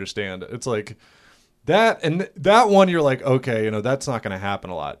complicated to understand. It's like that, and that one you're like, okay, that's not going to happen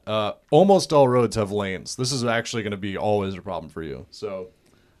a lot. Almost all roads have lanes. This is actually going to be always a problem for you. So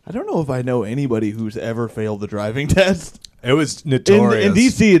I don't know if I know anybody who's ever failed the driving test. it was notorious. In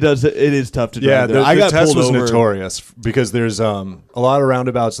DC, it is tough to drive. Yeah, there. the I got test pulled was over. notorious because there's a lot of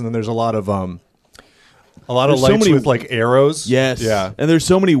roundabouts and then there's a lot of There's so lights many- with like arrows. Yes. Yeah. And there's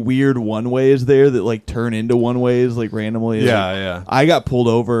so many weird one ways there that like turn into one ways like randomly. Yeah, Like, yeah. I got pulled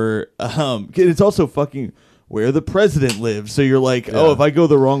over. It's also fucking where the president lives. So you're like, oh, if I go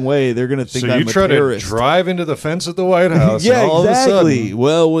the wrong way, they're gonna think So I'm you a try terrorist. to drive into the fence at the White House. Yeah, and all exactly. Of a sudden,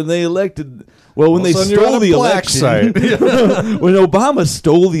 Well, when they elected, when they of a sudden you're stole on a the black election, site. when Obama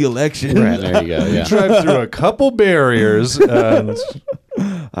stole the election, Right, there you go. Yeah. drive through a couple barriers and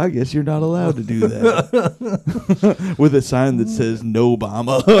I guess you're not allowed to do that with a sign that says "No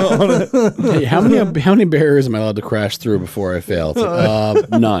Obama" on it. Hey, how many barriers am I allowed to crash through before I fail? It's like,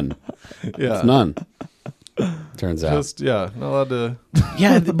 none. yeah, It's none. Turns out. just not allowed to.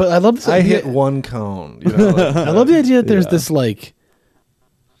 Yeah, but I love this. I idea- hit one cone. Like, I love the idea that there's this like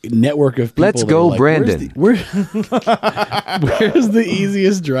network of people. Let's that go, are like, Brandon. Where's the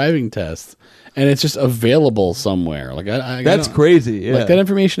easiest driving test? And it's just available somewhere. Like I That's don't- crazy. Yeah. Like that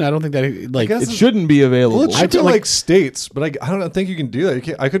information, I don't think that like guess It shouldn't be available. well, it should I be like- like states, but I don't think you can do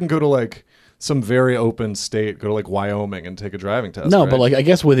that. I couldn't go to like some very open state, go to like Wyoming and take a driving test. no, right? but like I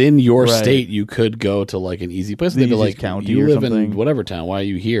guess within your Right. state, you could go to like an easy place. The They'd be easiest like, county you or live in something. whatever town. Why are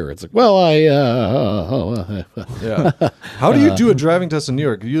you here? It's like, well, yeah. How do you do a driving test in New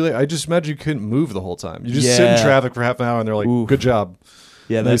York? I just imagine you couldn't move the whole time. You just sit in Yeah. traffic for half an hour and they're like, Oof. good job.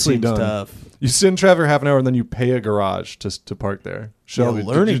 Yeah, that Nicely seems done. tough. You sit in traffic for half an hour and then you pay a garage to park there. Shelby, Yeah, did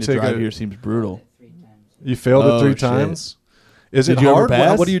learning you to take drive a- here seems brutal. You failed Oh, it 3 shit. times? Is Did it you ever hard?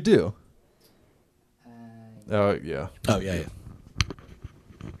 pass? What do you do? Oh, yeah. oh yeah.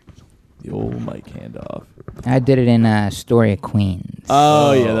 The old mic handoff. I did it in Astoria, Queens.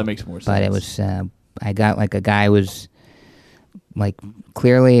 Oh, yeah, that makes more sense. But it was I got like a guy was like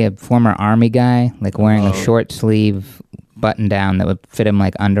clearly a former army guy, like wearing a short sleeve button down that would fit him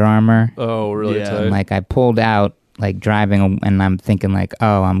like Under Armour. Oh, really Yeah. tight. And like I pulled out like driving and I'm thinking like,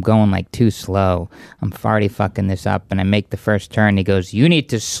 oh, I'm going like too slow. I'm farty fucking this up, and I make the first turn. He goes, "You need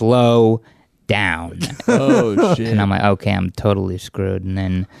to slow down." Oh shit. And I'm like, okay, I'm totally screwed. And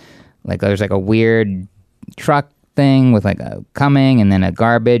then like there's like a weird truck thing with like a coming and then a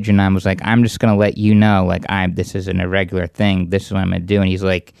garbage, and I was like, I'm just gonna let you know, like this is an irregular thing. This is what I'm gonna do. And he's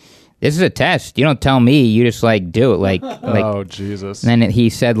like, this is a test. You don't tell me. You just like do it. Like Oh, Jesus. And then he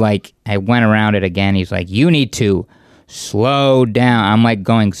said like I went around it again. He's like, you need to slow down. I'm like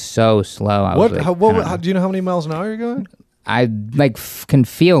going so slow. I was What? like, How, I don't know. do you know how many miles an hour you're going? I like can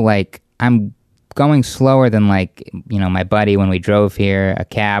feel like I'm going slower than like my buddy when we drove here. A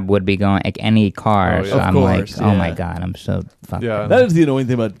cab would be going like any car. Oh, yeah. So Of I'm course, like, oh yeah. my god, I'm so fucked. Yeah. That is the annoying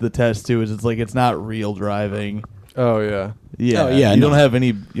thing about the test too. Is it's like it's not real driving. Oh yeah. Yeah, Oh, yeah, You no. don't have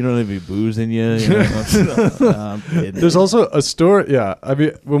any booze in you. I'm kidding. There's also a story. Yeah, I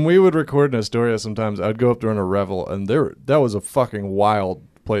mean, when we would record in Astoria, sometimes I'd go up during a revel, and that was a fucking wild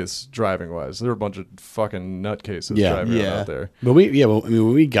place driving wise. There were a bunch of fucking nutcases Yeah. driving around Yeah. out there. But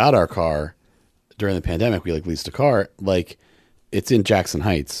when we got our car during the pandemic, we like leased a car. Like it's in Jackson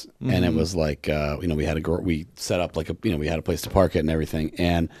Heights, and it was like we had we set up like we had a place to park it and everything.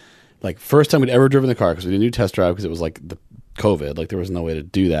 And like first time we'd ever driven the car because we didn't do test drive because it was like the COVID, like there was no way to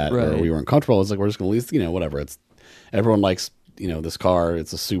do that, or Right. we weren't comfortable. It's like we're just gonna lease, whatever. It's everyone likes this car.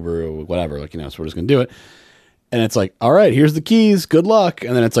 It's a Subaru, whatever. Like so we're just gonna do it. And it's like, all right, here's the keys. Good luck.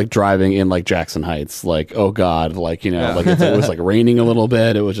 And then it's like driving in like Jackson Heights, like, oh God, like, like it was like raining a little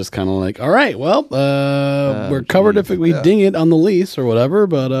bit. It was just kind of like, all right, well, we're covered if we ding it on the lease or whatever.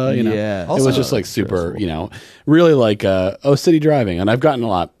 But, Yeah. it Also was just like super, really like, city driving. And I've gotten a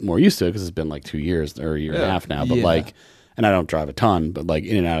lot more used to it because it's been like 2 years or a year and a half now. But Yeah. like, and I don't drive a ton, but like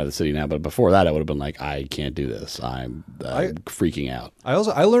in and out of the city now. But before that, I would have been like, I can't do this. I'm freaking out. I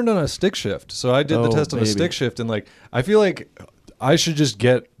learned on a stick shift, so I did the Oh, test on a baby. stick shift, and like I feel like I should just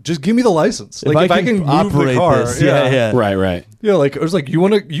give me the license. Like If I can move operate the car, this, yeah. Right. Yeah, like it was like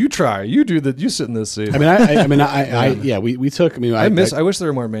you try, you do that, you sit in this seat. I mean, we took. I wish there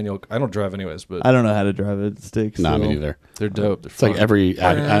were more manual. I don't drive anyways, but I don't know how to drive a stick. No, me still. neither. they're dope. They're It's like fun.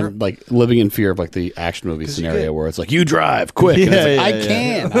 I'm like living in fear of like the action movie 'Cause you scenario get- where it's like you drive quick. And it's like, I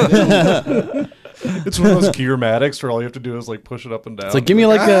can't. It's one of those Gearmatics where all you have to do is like push it up and down. It's like give me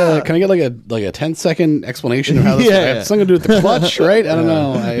like can I get like a 10-second explanation of how this has something to do with the clutch, right? I don't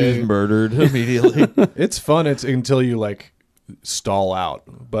know. You're just murdered immediately. It's fun. It's until you like stall out,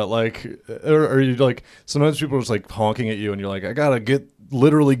 but like, or you like sometimes people are just like honking at you, and you're like, I gotta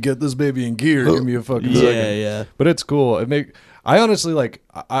literally get this baby in gear. Give me a fucking second. Yeah. But it's cool. I honestly like.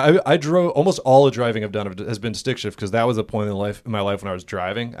 I drove almost all the driving I've done has been stick shift because that was a point in my life when I was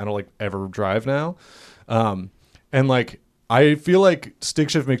driving. I don't like ever drive now, and like I feel like stick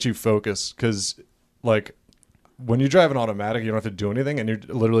shift makes you focus because like when you drive an automatic, you don't have to do anything, and you're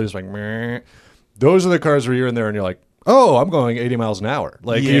literally just like, meh. Those are the cars where you're in there and you're like, oh, I'm going 80 miles an hour.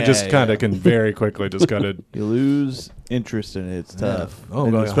 Like you Yeah, just kind of yeah. can very quickly just kind of. You lose interest in it. It's tough. Oh,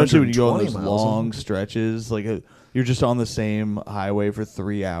 And going especially when you go on 120 those miles. long stretches. Like you're just on the same highway for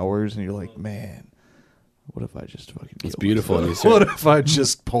 3 hours, and you're like, man, what if I just fucking? It's kill beautiful. And myself?" you What if I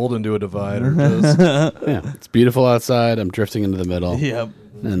just pulled into a divide or just. yeah, it's beautiful outside. I'm drifting into the middle. Yep.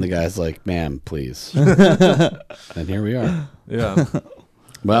 And the guy's like, ma'am, please. And here we are. Yeah.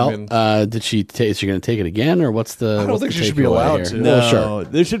 Well, I mean- is she going to take it again, or what's the? I don't what's think the she should be takeaway allowed here? to. No, Well, sure.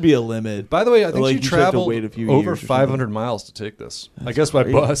 there should be a limit. By the way, I think Like, she you should have to traveled wait a few over years or 500 miles to take this. I guess by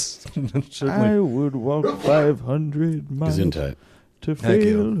great. bus. I Certainly. would walk 500 miles Gesundheit. to Thank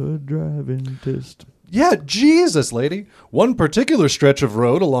you. fail a driving test. Yeah, Jesus, lady. One particular stretch of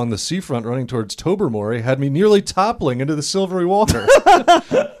road along the seafront running towards Tobermory had me nearly toppling into the silvery water.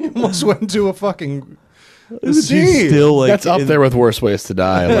 You almost went into a fucking She's sea. still like That's up there with worst ways to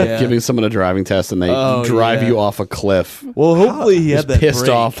die. Like Yeah. giving someone a driving test and they Oh, drive yeah. you off a cliff. Well, hopefully he Just had that pissed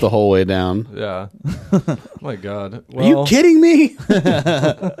break. off the whole way down. Yeah. My God. Are you Well, kidding me?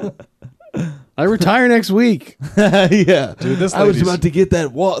 I retire next week. Yeah, Dude, this I was lady's- about to get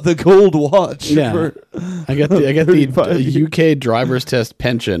that the gold watch. Yeah. for- I get the 35 years. UK driver's test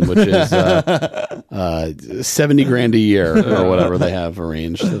pension, which is 70 grand a year or whatever they have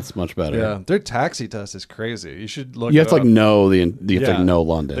arranged. That's much better. Yeah, their taxi test is crazy. You should look. You have to it like up. know you have to Yeah. like know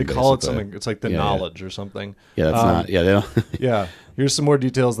London. They call it basically. something. It's like the Yeah, yeah. knowledge or something. Yeah, that's not. Yeah, they don't. Yeah. Here's some more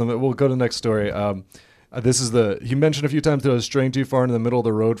details. Then we'll go to the next story. This is he mentioned a few times that I was straying too far into the middle of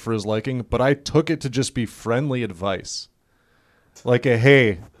the road for his liking, but I took it to just be friendly advice. Like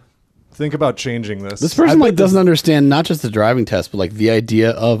hey, think about changing this. This person like doesn't understand not just the driving test, but like the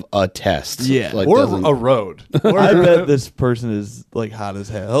idea of a test. Yeah. like, or doesn't- a road. I bet this person is like hot as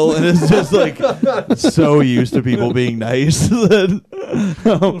hell, and it's just like so used to people being nice that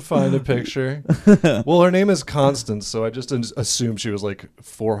Find a picture. Well, her name is Constance, so I just assumed she was like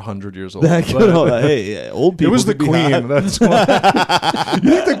 400 years old. that But could, hey, old it people. was the could be queen. hot. That's why. You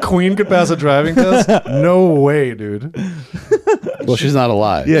think the queen could pass a driving test? No way, dude. well, she's not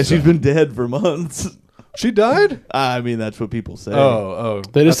alive. Yeah, so. she's been dead for months. She died? I mean, that's what people say. Oh.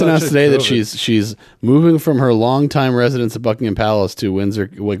 They just I thought announced she had today that COVID. she's moving from her longtime residence at Buckingham Palace to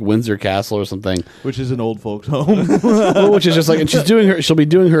Windsor Castle or something, Which is an old folks' home. which is just like, and she'll be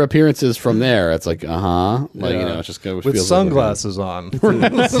doing her appearances from there. It's like, it's just kind of With sunglasses on.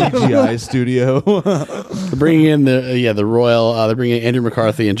 CGI studio. They're bringing in the royal. They're bringing in Andrew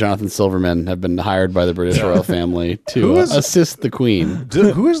McCarthy and Jonathan Silverman have been hired by the British royal family to assist the Queen.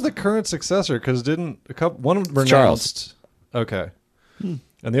 Who is the current successor? Because one of them were Charles. announced. Okay.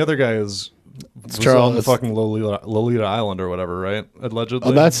 And the other guy was Charles. on the fucking Lolita Island or whatever, right? Allegedly.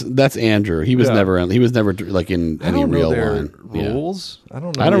 Oh, that's Andrew. He was never in like in I any don't know real their line. Yeah. rules. I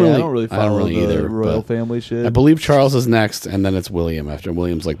don't know. I don't Yeah, really- I don't really I don't follow really the either, royal but family shit. I believe Charles is next, and then it's William after.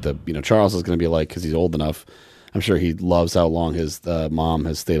 William's like Charles is going to be like, because he's old enough. I'm sure he loves how long his mom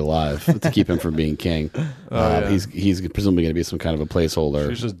has stayed alive to keep him from being king. Yeah. He's presumably going to be some kind of a placeholder.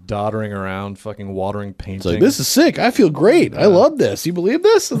 She's just doddering around, fucking watering paintings. It's like, this is sick. I feel great. I love this. You believe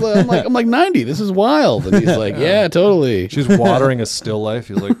this? I'm like 90. This is wild. And he's like, yeah, totally. She's watering a still life.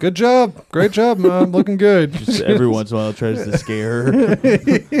 He's like, good job. Great job, Mom. Looking good. Just every once in a while tries to scare her.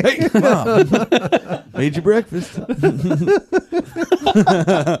 Hey, Mom. Made you breakfast.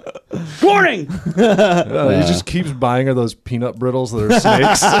 Warning. He just keeps buying her those peanut brittles that are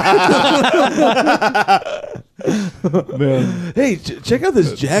snakes. Man. Hey, check out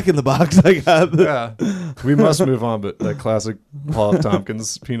this Jack in the Box I got. Yeah. We must move on, but that classic Paul F.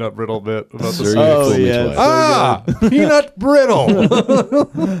 Tompkins peanut brittle bit about Sir, the you Oh, fooled me yeah. twice. Ah, peanut brittle.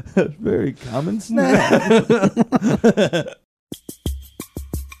 Very common snack.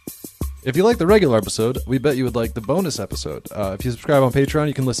 If you like the regular episode, we bet you would like the bonus episode. If you subscribe on Patreon,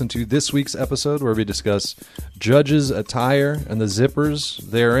 you can listen to this week's episode where we discuss Judge's attire and the zippers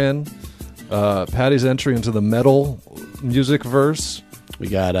therein, Patty's entry into the metal music verse. We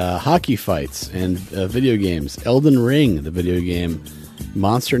got hockey fights and video games. Elden Ring, the video game.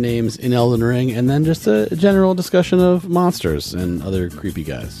 Monster names in Elden Ring. And then just a general discussion of monsters and other creepy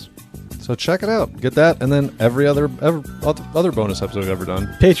guys. So check it out. Get that, and then every other bonus episode we've ever done.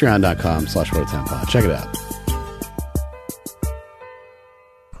 Patreon.com/WhatATimePod. Check it out.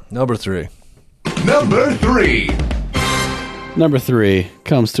 Number 3. Number 3. Number 3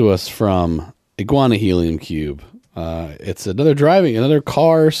 comes to us from Iguana Helium Cube. It's another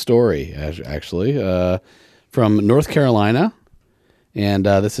car story, actually, from North Carolina. And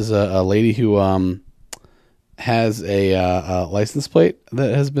this is a lady who has a license plate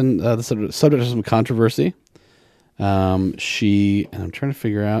that has been the subject of some controversy. And I'm trying to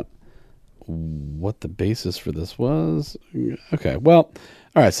figure out what the basis for this was. Okay, well,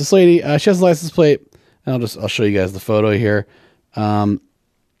 all right. So this lady, she has a license plate. And I'll show you guys the photo here.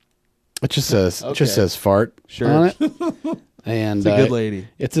 It just says fart on it. And It's a good lady.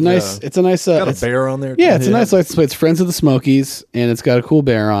 It's a nice. Yeah. It's a nice. Got a bear on there. Yeah, it's a nice license plate. It's Friends of the Smokies, and it's got a cool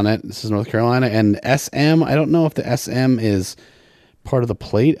bear on it. This is North Carolina, and SM. I don't know if the SM is part of the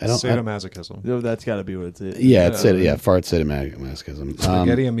plate. Sadomasochism. No, that's got to be what it's. Yeah, it's fart sadomasochism.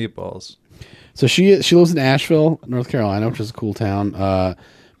 Spaghetti and meatballs. So she lives in Asheville, North Carolina, which is a cool town.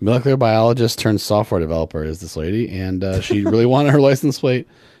 Molecular biologist turned software developer is this lady, and she really wanted her license plate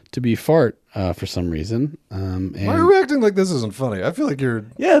to be fart for some reason. And Why are you acting like this isn't funny? I feel like you're.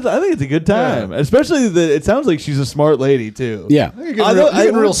 Yeah, I think it's a good time. Yeah. Especially that it sounds like she's a smart lady too. yeah. You're getting I a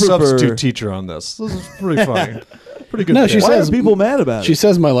real would prefer- substitute teacher on this. This is pretty funny. Pretty good. No, bit. she Why says- are people mad about She it?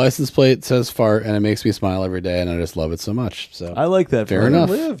 says my license plate says fart, and it makes me smile every day, and I just love it so much. So I like that. Fair for her. enough.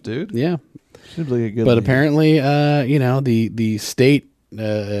 live, dude. yeah. Seems like a good. But lady. apparently, the state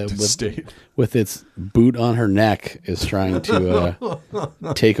with its boot on her neck is trying to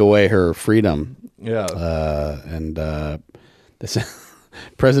take away her freedom. Yeah. And this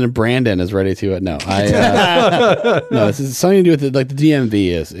President Brandon is ready to no. This is something to do with it. Like the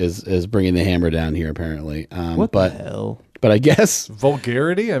DMV is bringing the hammer down here apparently. what but the hell? but I guess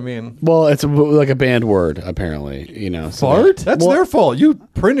Vulgarity? I mean, well, it's like a banned word apparently. You know, so Fart? that's their fault. You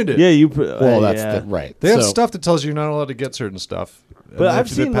printed it. Yeah, you. well, that's yeah. right. They have So- stuff that tells you you're not allowed to get certain stuff. But And I've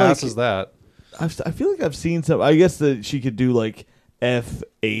if seen, it passes like- that. I feel like I've seen some. I guess that she could do like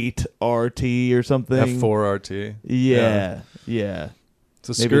F8 RT or something. F4RT. Yeah. It's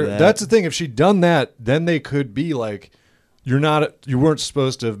a Maybe skirt. that. That's the thing. If she'd done that, then they could be like, you weren't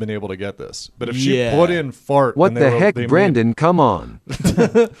supposed to have been able to get this. But if she Yeah. put in fart, What and the they heck, made- Brandon? Come on.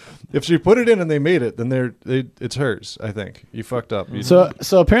 if she put it in and they made it, then it's hers. I think you fucked up. You- So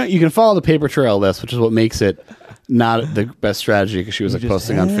apparently you can follow the paper trail list, which is what makes it not the best strategy because she was You like just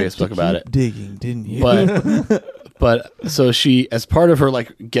posting on had to Facebook about keep it. Digging, didn't you? But so she, as part of her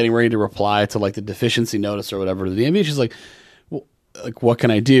like getting ready to reply to like the deficiency notice or whatever to the DMV, she's like, well, like, what can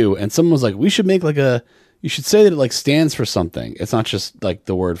I do? And someone was like, we should make like you should say that it like stands for something. It's not just like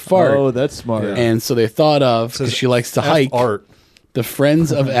the word fart. Oh, that's smart. And so they thought of, because she likes to hike, art. the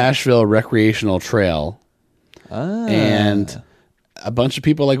Friends of Asheville Recreational Trail. And a bunch of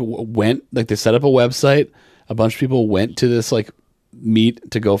people like went, like they set up a website. A bunch of people went to this like meet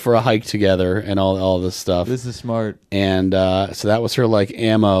to go for a hike together and all this stuff. This is smart. And so that was her like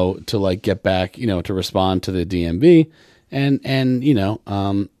ammo to like get back, to respond to the DMV. And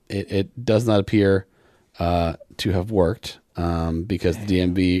it does not appear to have worked because the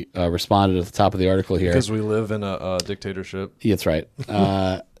DMV responded at the top of the article here. Because we live in a dictatorship. Yeah, that's right.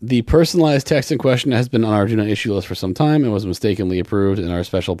 The personalized text in question has been on our do not issue list for some time and was mistakenly approved in our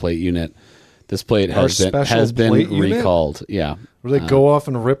special plate unit. This plate has been recalled. Yeah. Where they go off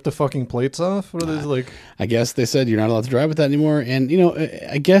and rip the fucking plates off? What are they like? I guess they said you're not allowed to drive with that anymore. And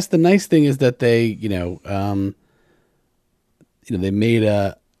I guess the nice thing is that they they made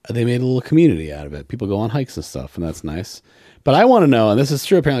a little community out of it. People go on hikes and stuff, and that's nice. But I want to know, and this is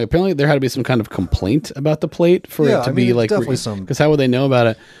true. Apparently, there had to be some kind of complaint about the plate for it to be like definitely some. Because how would they know about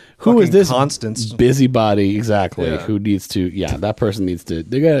it? Who is this Constance busybody exactly? Who needs to? Yeah, that person needs to.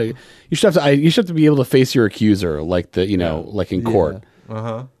 They gotta. You should have to be able to face your accuser, like like in court.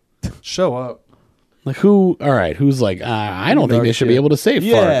 Show up. Like who? All right, who's like? I don't think they should be able to say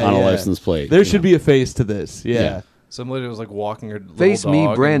fart on a license plate. There should be a face to this. Yeah. Some lady was like walking her little Face dog me,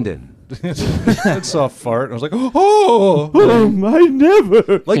 Brandon. I saw a fart. And I was like, oh, I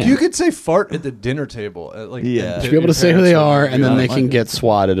never. like you could say fart at the dinner table. Yeah. should be able to say who they are, and then they can get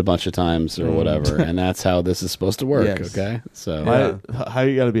swatted a bunch of times or whatever, and that's how this is supposed to work. Yes. Okay, so How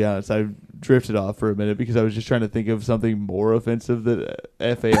you got to be honest? I drifted off for a minute because I was just trying to think of something more offensive that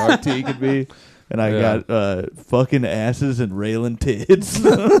FART could be. And I got fucking asses and railing tits.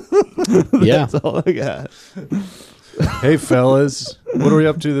 yeah, That's all I got. Hey fellas, what are we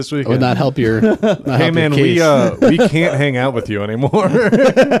up to this it would weekend? not help your. Hey man, we can't hang out with you anymore.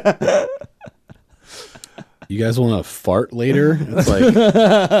 You guys want to fart later? It's like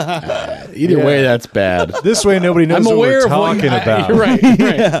either way, that's bad. This way, nobody knows what we're talking about. You're right.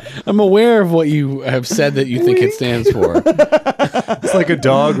 Right. I'm aware of what you have said that you think it stands for. It's like a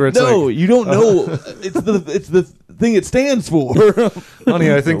dog where it's like, You don't know. It's the thing it stands for.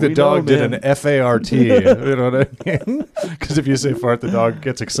 honey, I think the We dog know, did man. an FART. You know what I mean? Because if you say fart, the dog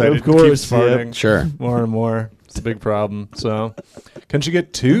gets excited. Of course, and keeps farting Sure. more and more. It's a big problem. So, can she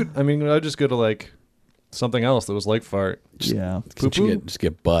get toot? I mean, I just go to like something else that was like fart. Yeah. Just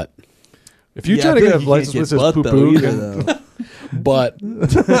get butt. If you try to get a license that says poo poo, But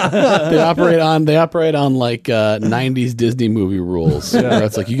they operate on like 90s Disney movie rules. Where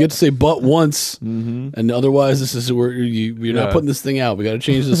it's like you get to say but once, and otherwise this is where you're not putting this thing out. We got to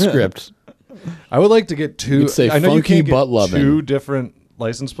change the script. I would like to get two. You'd say I know you funky can't get butt loving. two different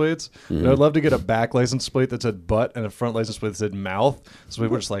license plates. But I'd love to get a back license plate that said butt and a front license plate that said mouth. So we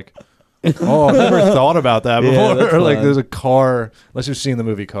were just like, oh, I've never thought about that before. Yeah, that's Or like fun. there's a car, unless you've seen the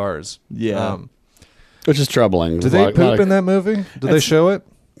movie Cars. Yeah. Which is troubling. Did they poop in that movie? Did they show it?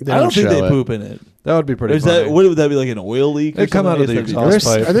 They I don't think show they it. poop in it. That would be pretty Is funny. that what would that be like an oil leak? They or come out something? of the I guess exhaust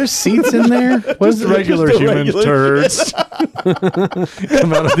pipe. Are there seats in there? What is Just it? regular Just a human regular turds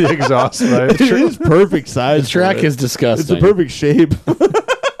come out of the exhaust pipe. It is perfect size. The track for it. is disgusting. It's a perfect shape.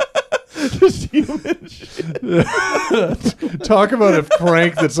 Just human shit. Talk about a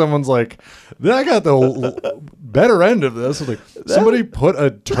prank that someone's like, I got the better end of this. Like, somebody put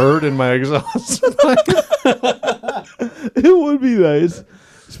a turd in my exhaust pipe. It would be nice.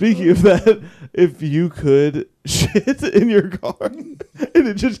 Speaking of that, if you could shit in your car and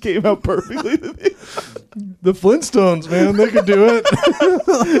it just came out perfectly. The Flintstones, man, they could do it.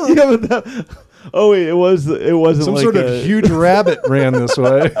 Yeah, but that, oh wait, it wasn't Some like sort of huge rabbit ran this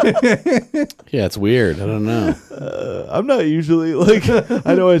way. Yeah, it's weird. I don't know. I'm not usually like.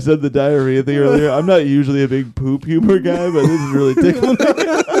 I know I said the diarrhea thing earlier. I'm not usually a big poop humor guy, but this is really tickling me.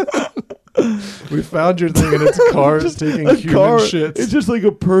 We found your thing and it's cars taking A human car, shits. it's just like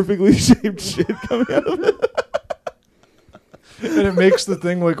a perfectly shaped shit coming out of it. And it makes the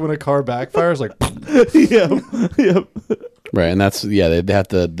thing like when a car backfires, like, Yep. Right, and that's they have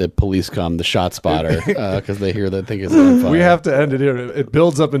the police come, the shot spotter, because they hear that thing is on fire. we have to end it here. It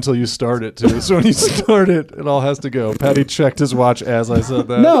builds up until you start it, too. So when you start it, it all has to go. Patty checked his watch as I said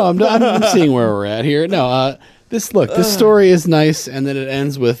that. No, I'm seeing where we're at here. No, this story is nice, and then it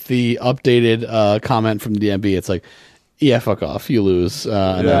ends with the updated comment from the DMV. It's like, yeah, fuck off, you lose,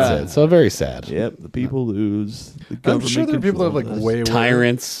 and that's it. So very sad. Yep. The people lose. The I'm government sure there are people that have like controls way worse.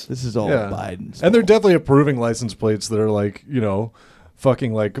 Tyrants. This is all Yeah. Biden's. And they're fault. definitely approving license plates that are like,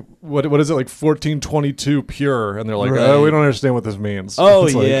 fucking like what is it, like 1422 pure, and they're like, Right. oh, we don't understand what this means. Oh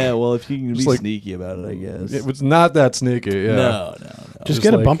It's like, yeah, well if you can be just like- sneaky about it, I guess. it's not that sneaky. Yeah, No. Just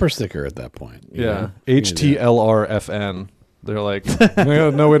get a like- bumper sticker at that point. you yeah. know? You can do that. HTLRFN. They're like, we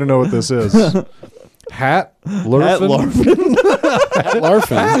got no way to know what this is. Hat Hat Larfin.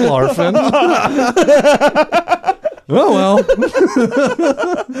 Larfin. Larfin. Oh well.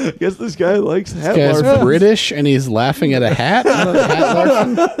 Guess this guy likes hat This guy's larfin. British and he's laughing at a hat. Hat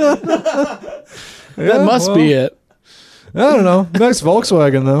Larfin? Yeah, That must be it. I don't know. Nice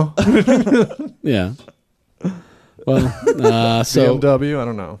Volkswagen though. Yeah. Well, so BMW. I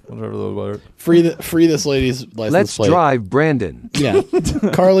don't know. Whatever those were. free this lady's license Let's plate. drive Brandon. Yeah,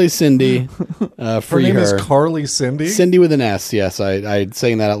 Carly Cindy. Her Free name her. is Carly Cindy. Cindy with an S. Yes, I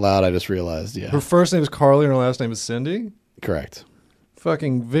saying that out loud. I just realized. Yeah, Her first name is Carly and her last name is Cindy. correct.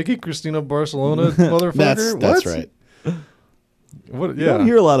 Fucking Vicky Cristina Barcelona motherfucker. That's What? right. What? You don't Yeah.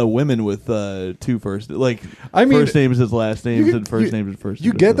 hear a lot of women with two first, like I mean, first names as last names you- and first you- names as first.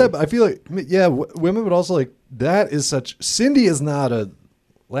 You names. get that? But I feel like, yeah, women would also like that is such. Cindy is not a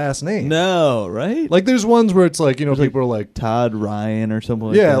last name. No, right? Like there's ones where it's like, you know, There's, people are like, Todd Ryan or something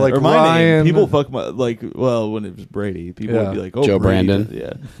like Yeah, that. like or my Ryan. name. People fuck my well when it was Brady. People Yeah. would be like, oh, Joe Brady.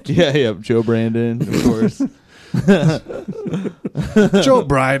 Brandon. Yeah, Joe Brandon, of course. Joe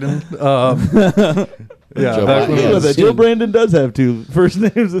Biden. Yeah, Joe back Biden. when Yeah, it was- that Joe Brandon does have two first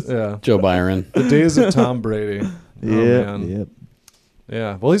names. yeah. Joe Byron. The days of Tom Brady. Yeah, man.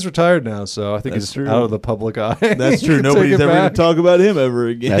 Yeah. Well, he's retired now, so I think That's he's true. out of the public eye. That's true. Take Nobody's it ever going back. to talk about him ever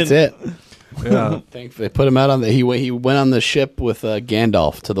again. That's it. Yeah. They put him out on the. He went on the ship with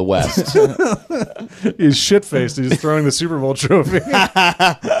Gandalf to the west. He's shit faced. He's throwing the Super Bowl trophy.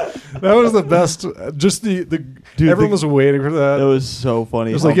 That was the best. Just the Dude, everyone was waiting for that. That was so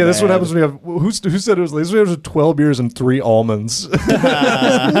funny. It was like, yeah, this is what happens when you have. Who said it was? This is what happens with 12 beers and 3 almonds.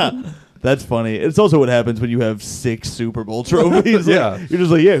 That's funny. It's also what happens when you have 6 Super Bowl trophies. Like, Yeah. you're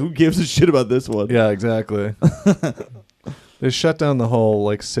just like, yeah, who gives a shit about this one? Yeah, exactly. They shut down the whole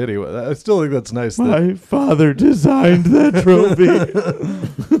like city. I still think that's nice. that- My father designed that trophy.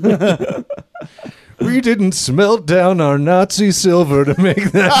 we didn't smelt down our Nazi silver to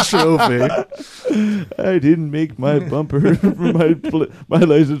make that trophy. I didn't make my bumper for my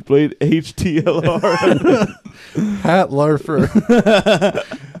license plate HTLR. Hat Larfer.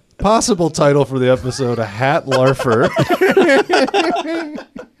 Possible title for the episode: A Hat Larfer.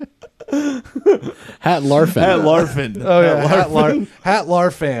 Hat Larfin. Hat Larfin. Oh yeah, Larfin. Hat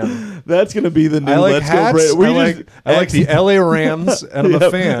Larfan. That's gonna be the new I like Let's hats. Go Brady. We I just like the LA Rams, and I'm a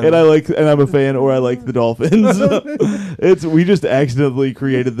Yep. fan. And I'm a fan, or I like the Dolphins. We just accidentally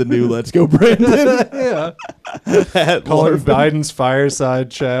created the new Let's Go Brandon. yeah. Hat Calling Larfin. Biden's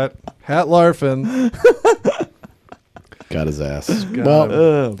fireside chat. Hat Larfin. Got his ass. God. Well,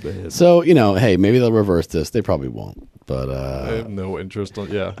 Oh man. so hey, maybe they'll reverse this. They probably won't. But I have no interest on.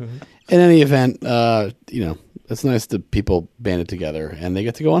 Yeah. in any event, it's nice that people banded together and they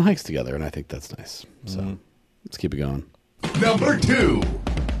get to go on hikes together, and I think that's nice. So let's keep it going. Number 2.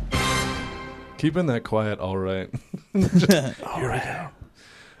 Keeping that quiet, all right. Here we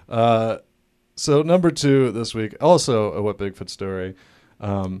go. So number 2 this week, also a What Bigfoot story.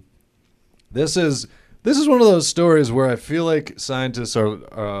 This is one of those stories where I feel like scientists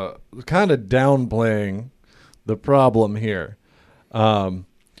are kind of downplaying the problem here,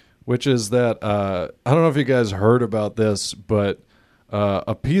 which is that I don't know if you guys heard about this, but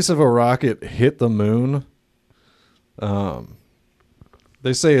a piece of a rocket hit the moon.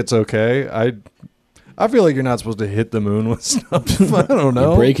 They say it's okay. I feel like you're not supposed to hit the moon with stuff. I don't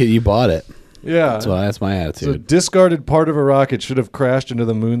know. You break it, you bought it. Yeah. That's my So a attitude. discarded part of a rocket should have crashed into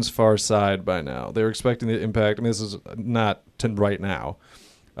the moon's far side by now. They were expecting the impact. I mean, this is not to right now.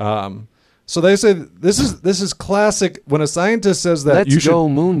 So they say this is classic. When a scientist says that Let's you should go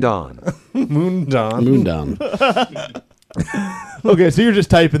Moondon. Moondon. Moondon. Okay, so you're just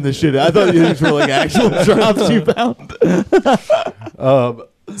typing this shit. I thought these were like actual drops you found.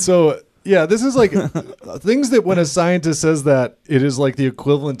 So yeah, this is like things that when a scientist says that, it is like the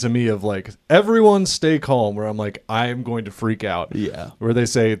equivalent to me of like everyone stay calm, where I'm like I'm going to freak out. Yeah. Where they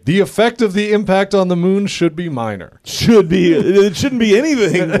say the effect of the impact on the moon should be minor. Should be. It shouldn't be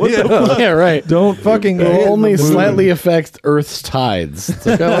anything. What the fuck? Yeah, right. Don't fucking It hit only the moon. slightly affects Earth's tides. It's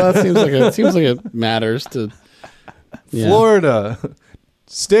like, oh, that seems like it matters to Florida.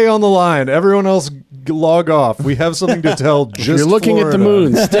 Stay on the line. Everyone else log off. We have something to tell. If Just you're looking at the Florida.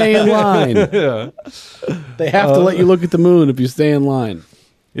 moon, stay in line. Yeah. They have to let you look at the moon if you stay in line.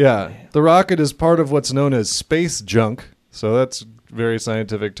 Yeah. The rocket is part of what's known as space junk. So that's a very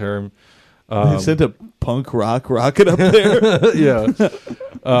scientific term. They sent a punk rock rocket up there. Yeah.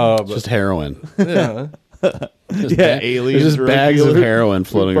 Just heroin. Yeah. Aliens. There's just drug bags of dealers. heroin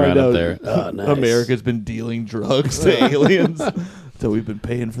floating Find around up out there. Oh, nice. America's been dealing drugs to aliens. So we've been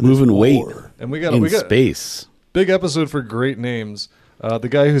paying for this Moving weight war. And we got in space. big episode for great names. The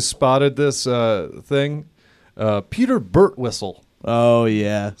guy who spotted this thing, Peter Birtwistle, Oh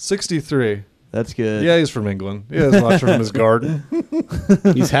yeah, 63. that's good. Yeah, he's from England. He has watched from his garden.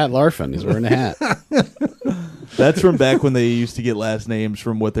 He's Hat Larfin. He's wearing a hat. That's from back when they used to get last names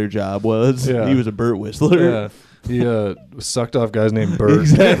from what their job was. Yeah. He was a Burt Whistler. Yeah. He sucked off guys named Bert.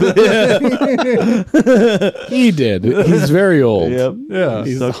 He did. He's very old. Yep. Yeah.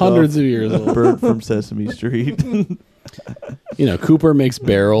 He's Sucked hundreds off of years old. Burt from Sesame Street. You know, Cooper makes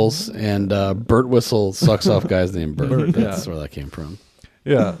barrels, and Burt Whistle sucks off guys named Bert. Bert, That's yeah. where that came from.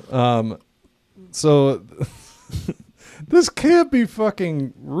 Yeah. So this can't be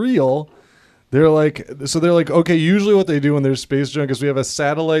fucking real. They're like, okay, usually what they do when there's space junk is we have a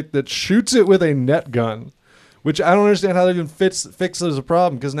satellite that shoots it with a net gun, which I don't understand how that even fixes a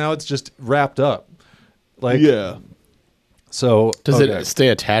problem because now it's just wrapped up. Like, yeah. So Does okay. it stay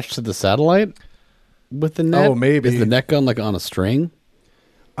attached to the satellite with the net? Oh, maybe. Is the net gun like on a string?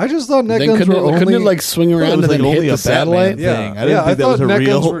 I just thought net Then guns couldn't, were it, couldn't only it like swing it around was and like then only hit a the satellite? Batman thing. I didn't yeah, think that thought was a net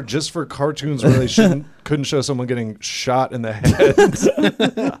real- guns were just for cartoons where they couldn't show someone getting shot in the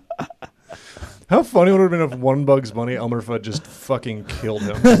head. How funny would it have been if one Bugs Bunny Elmer Fudd just fucking killed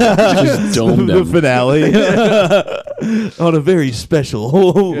him? Just domed the him. finale on a very special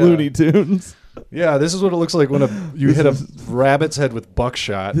Looney Tunes. Yeah, this is what it looks like when you hit a rabbit's head with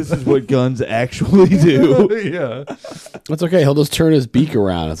buckshot. This is what guns actually do. Yeah. That's okay. He'll just turn his beak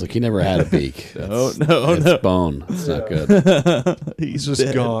around. It's like he never had a beak. No, It's bone. It's not good. He's just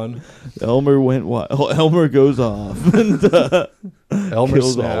dead. gone. Elmer went wild. Elmer goes off and Elmer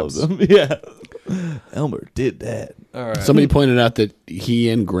kills all of snaps. them. Yeah, Elmer did that. All right. Somebody pointed out that he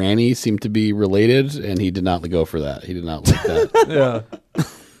and Granny seem to be related, and he did not go for that. He did not like that. Yeah.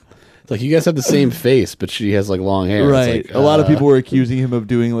 It's like, you guys have the same face, but she has like long hair. It's Right. like, A lot of people were accusing him of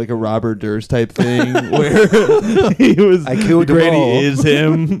doing like a Robert Durst type thing where he was. I killed them all. Granny is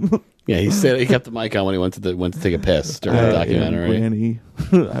him. Yeah, he said he kept the mic on when he went to take a piss during the I documentary. am Granny.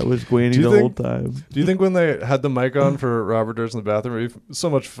 I was Granny Do you the think- whole time. Do you think when they had the mic on for Robert Durst in the bathroom, it would be so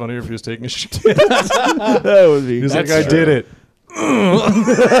much funnier if he was taking a shit? That would be. He's like, I did it.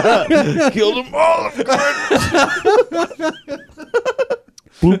 Killed them all.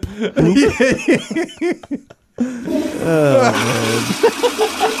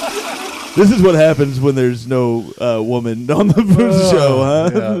 This is what happens when there's no woman on the show, huh?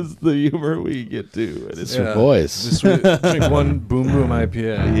 Yeah. This is the humor we get to. And it's your voice. Just drink one Boom Boom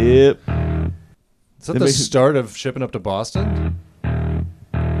IPA. Yep. Is that It the makes it- start of shipping up to Boston?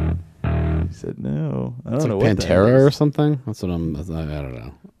 He said no. I don't It's know like what that Pantera is. or something. That's what I don't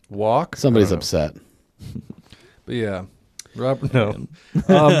know. Walk? Somebody's I don't know. upset. But yeah. Robert, no.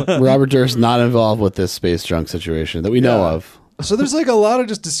 Robert Durst not involved with this space junk situation that we know Yeah. of. So there's like a lot of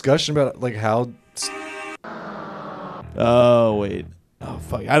just discussion about like how Oh wait. Oh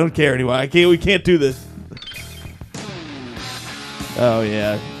fuck. I don't care anymore. We can't do this. Oh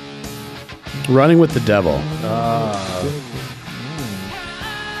yeah. Running with the Devil.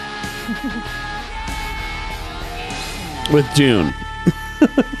 With Dune.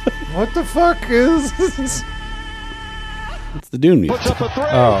 what the fuck is this? It's the Dune music.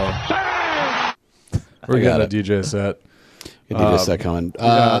 Oh. We're I got getting a DJ set. Good DJ set coming.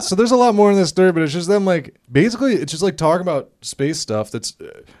 Yeah, so there's a lot more in this story, but it's just them like basically it's just like talking about space stuff that's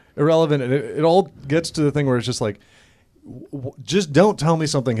irrelevant, and it all gets to the thing where it's just like just don't tell me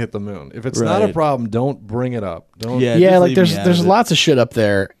something hit the moon. If it's not a Right. problem, don't bring it up. Don't. Yeah. yeah, just like leave there's me out there's of it. lots of shit up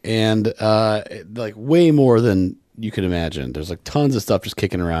there, and like way more than you could imagine. There's like tons of stuff just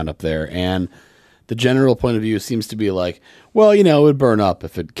kicking around up there, and the general point of view seems to be like, well, you know, it would burn up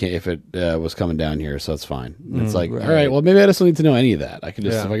if it was coming down here, so it's fine. And it's like, right. all right, well, maybe I just don't need to know any of that. I can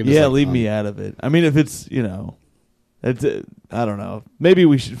just, Yeah. if I can just Yeah, like, leave me out of it. I mean, if it's it's I don't know. Maybe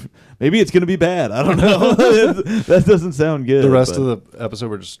we should. Maybe it's gonna be bad. I don't know. That doesn't sound good. The rest but of the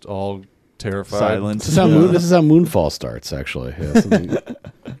episode we're just all terrified. silent. This is how this is how Moonfall starts. Actually, yeah,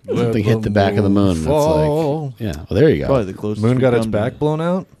 something hit the back of the moon. It's fall. like, yeah. Well, there you go. Probably the closest. Moon we got its come to back blown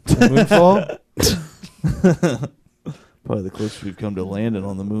out. Moonfall. Probably the closest we've come to landing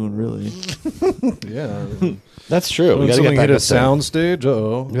on the moon, really. Yeah. That's true. We When got to something get back hit a up there. sound stage.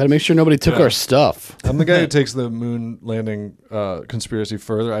 Uh-oh. We got to make sure nobody took Yeah. our stuff. I'm the guy who takes the moon landing conspiracy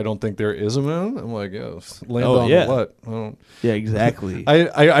further. I don't think there is a moon. I'm like, land Oh, on yeah. what? I don't. Yeah, exactly.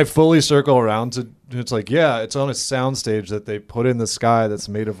 I fully circle around to it's like, yeah, it's on a soundstage that they put in the sky that's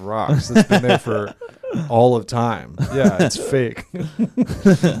made of rocks. That's been there for all of time. Yeah, it's fake.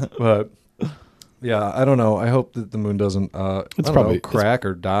 But yeah, I don't know. I hope that the moon doesn't probably- crack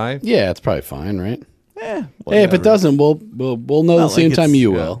or die. Yeah, it's probably fine, right? Hey, if Whatever. it doesn't, we'll know the Not same like time it's-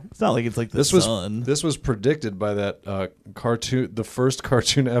 you yeah. will. It's not like it's like the This was sun. this was predicted by that cartoon, the first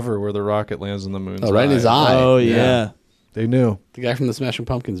cartoon ever where the rocket lands in the moon's Oh, right in his eye. Oh Yeah. yeah. They knew. The guy from the Smashing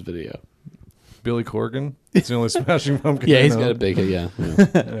Pumpkins video. Billy Corgan. It's the only Smashing Pumpkin. Yeah, I he's know. got a big yeah.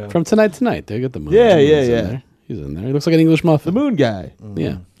 Yeah. From Tonight Tonight. They got the moon. Yeah, He's yeah, in yeah. there. He's in there. He looks like an English muffin. The moon guy.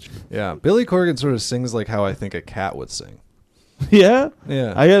 Yeah. Yeah, Billy Corgan sort of sings like how I think a cat would sing. Yeah.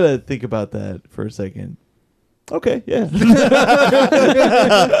 Yeah, I gotta think about that for a second. Okay. Yeah.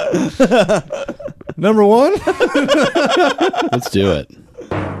 number one. Let's do it.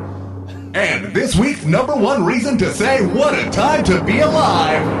 And this week's number one reason to say what a time to be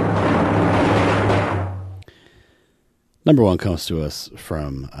alive. Number one comes to us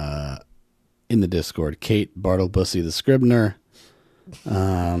from in the Discord, Kate Bartlebussy, the Scribner.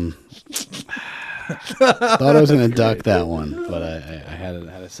 Thought I was going to duck that one, but I had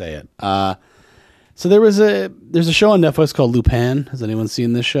to say it. So there's a show on Netflix called Lupin. Has anyone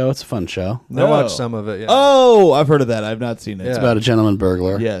seen this show? It's a fun show. I watched some of it. Yeah. Oh, I've heard of that. I've not seen it. Yeah. It's about a gentleman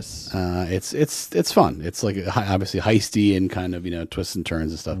burglar. Yes. It's fun. It's like obviously heisty and kind of twists and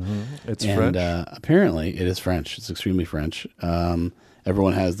turns and stuff. It's and French. Apparently it is French. It's extremely French.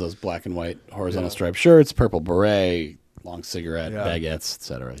 Everyone has those black and white horizontal striped shirts, purple beret, long cigarette, Yeah. baguettes,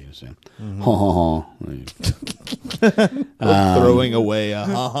 etc. You understand? Throwing away a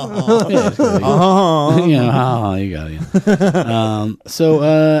Yeah, you got it. So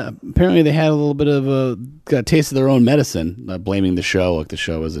apparently they had a little bit of got a taste of their own medicine, blaming the show like the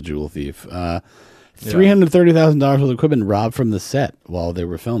show is a jewel thief. $330,000 worth of equipment robbed from the set while they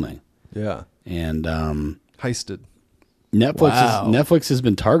were filming, Yeah. and Heisted. Netflix has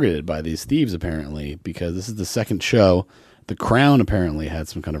been targeted by these thieves apparently because this is the second show. The Crown apparently had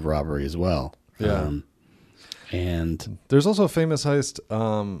some kind of robbery as well. Yeah. And There's also a famous heist.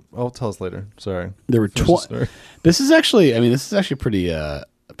 I'll tell us later. Sorry. there were Finish the story. This is actually pretty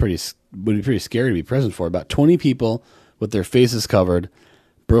would be pretty scary to be present for. About 20 people with their faces covered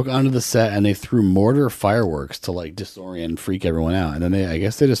broke onto the set and they threw mortar fireworks to like disorient and freak everyone out. And then I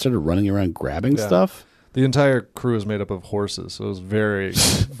guess they just started running around grabbing Yeah. stuff. The entire crew is made up of horses, so it was very,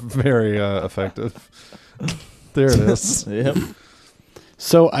 very effective. There it is. Yep.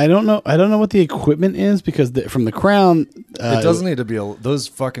 So I don't know what the equipment is because from the Crown, It doesn't need to be those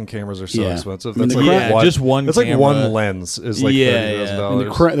fucking cameras are so Yeah. expensive. I mean, That's the like Crown- just one That's like camera. one lens is like Yeah,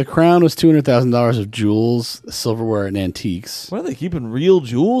 $30,000. the Crown was $200,000 of jewels, silverware, and antiques. Why are they keeping real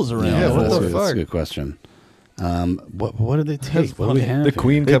jewels around? Yeah, what that's, the that's a fuck? good question. What did they take? What do we have? The here?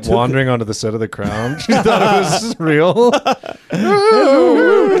 queen They kept took wandering onto the set of The Crown. She thought it was real.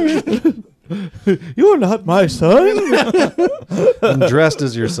 You're not my son. Uh, I'm dressed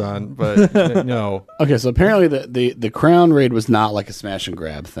as your son, but no. Okay, so apparently the Crown raid was not like a smash and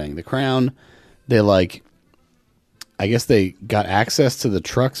grab thing. The Crown, I guess they got access to the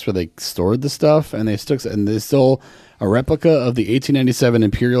trucks where they stored the stuff, and they stole a replica of the 1897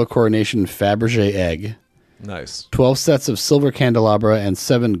 Imperial Coronation Fabergé egg, Nice. 12 sets of silver candelabra and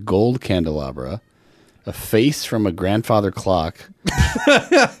 7 gold candelabra, a face from a grandfather clock,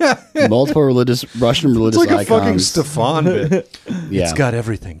 multiple Russian religious It's like a fucking icons. Stefan bit. Yeah, It's got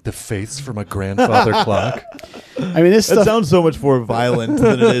everything. The face from a grandfather clock. I mean, this That stuff. sounds so much more violent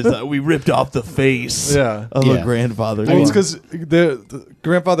than it is. We ripped off the face Yeah. of Yeah. a grandfather. I mean, it's clock. because the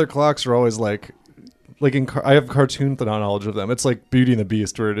grandfather clocks are always like I have cartoon knowledge of them. It's like Beauty and the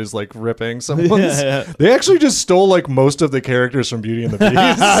Beast, where it is like ripping someone's. Yeah. They actually just stole like most of the characters from Beauty and the Beast.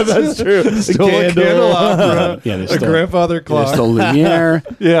 That's true. Stole a Candle. candelabra, Yeah, they a stole- grandfather They clock. stole Lumiere.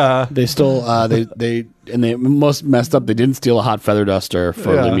 Yeah, They stole. They most messed up. They didn't steal a hot feather duster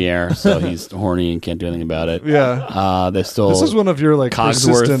for Yeah. Lumiere, so he's horny and can't do anything about it. yeah. They stole. This is one of your like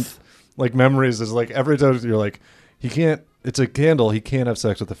Cogsworth. persistent like memories. Is like every time you're like, he can't. It's a candle. He can't have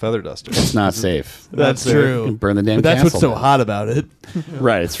sex with the feather duster. It's not safe. That's That's true. You can burn the damn But that's what's castle so down. hot about it.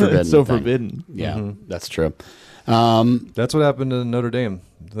 Right, it's forbidden. It's so thing. forbidden. Yeah, that's true. That's what happened in Notre Dame.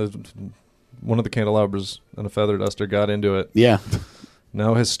 One of the candelabras and a feather duster got into it. Yeah,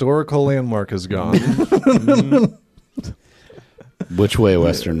 Now historical landmark is gone. which way,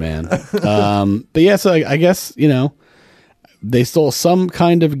 Western man? But yeah, so I guess they stole some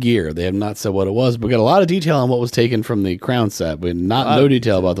kind of gear. They have not said what it was, but we got a lot of detail on what was taken from the Crown set, but no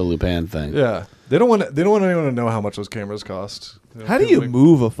detail about the Lupin thing. Yeah, they don't want anyone to know how much those cameras cost. How do you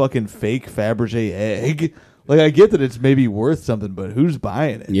move a fucking fake Fabergé egg? Like, I get that it's maybe worth something, but who's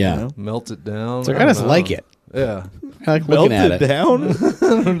buying it? Yeah. You know? melt it down? It's like, I just like it. Yeah, I like Melt looking at it it. down?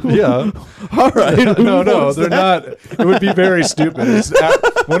 yeah. All right. No, they're not. It would be very stupid. It's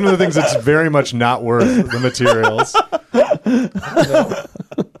one of the things that's very much not worth the materials.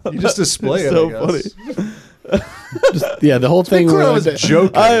 You just display it. So I guess. funny. Yeah, the whole thing. I where was the,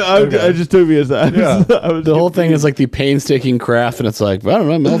 joking. I just took me as that. Yeah. the whole thing is like the painstaking craft, and it's like, I don't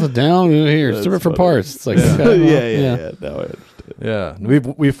know, melt it down here, store it for parts. It's like, okay, well, yeah. No, I understand. Yeah,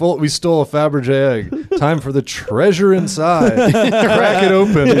 we stole a Fabergé egg. Time for the treasure inside. Crack it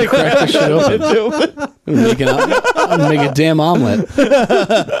open. Crack the shit open. I'm gonna make a damn omelet.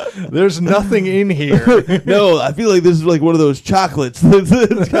 There's nothing in here. No, I feel like this is like one of those chocolates.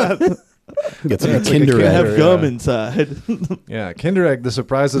 It's got, Get some It's like Kinder a Egg. have gum yeah. inside. Yeah, Kinder Egg. The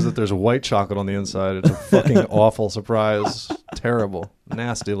surprise is that there's white chocolate on the inside. It's a fucking awful surprise. Terrible,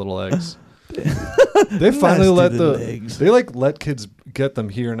 nasty little eggs. They finally let little eggs. they like let kids get them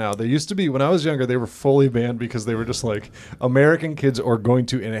here now. They used to be, when I was younger, they were fully banned because they were just like, American kids are going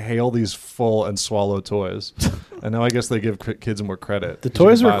to inhale these full and swallow toys. And now I guess they give kids more credit. The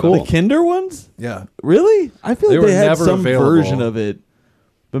toys were cool. The Kinder ones? Yeah. Really? I feel They like were they had never some available. version of it,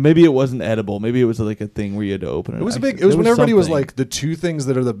 but maybe it wasn't edible. Maybe it was like a thing where you had to open it. It was Actually, it was when everybody was something. like, the two things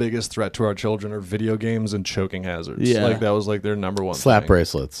that are the biggest threat to our children are video games and choking hazards. Yeah. Like that was like their number one Slap thing.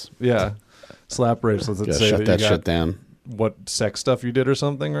 bracelets. Yeah. Slap bracelets that Gotta say shut that, that you got shit down. what sex stuff you did or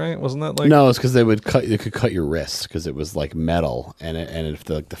something, right? Wasn't that like No, it's because they could cut your wrist because it was like metal, and if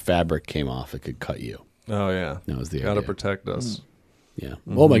the fabric came off, it could cut you. Oh yeah. That was the Gotta idea. protect us. Yeah.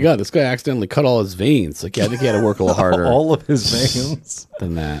 Oh my God, this guy accidentally cut all his veins. Like, yeah, I think he had to work a little harder All of his veins.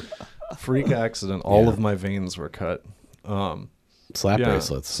 than that. Freak accident. All Yeah. of my veins were cut. Slap Yeah.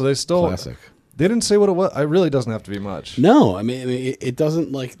 bracelets. So they stole Classic. They didn't say what it was. It really doesn't have to be much. No, I mean it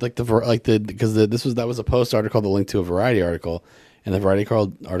doesn't like that was a Post article that linked to a Variety article, and the Variety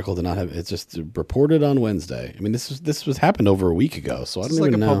article did not have. It's just reported on Wednesday. I mean, this was happened over a week ago, so I It's don't like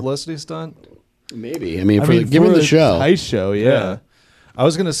even a know. publicity stunt. Maybe I mean, for given the a show, heist show, yeah. I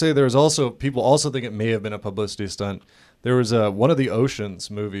was gonna say there was also people also think it may have been a publicity stunt. There was one of the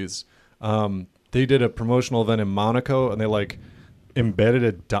Oceans movies. They did a promotional event in Monaco, and they like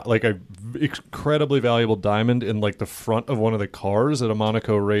embedded a incredibly valuable diamond in like the front of one of the cars at a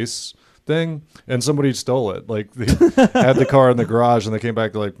Monaco race thing, and somebody stole it. Like they had the car in the garage, and they came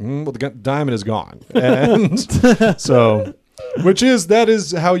back. They're like, well, the diamond is gone, and so. That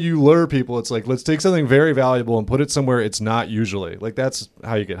is how you lure people. It's like, let's take something very valuable and put it somewhere it's not usually. Like that's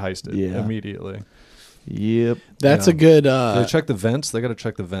how you get heisted immediately. Yep. that's Yeah. a good. They check the vents. They got to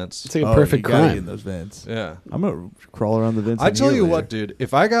check the vents. It's like a Oh, perfect you gotta get in crime. those vents. Yeah. I'm gonna crawl around the vents. I in tell here you later. what, dude.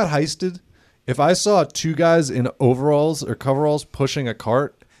 If I got heisted, if I saw two guys in overalls or coveralls pushing a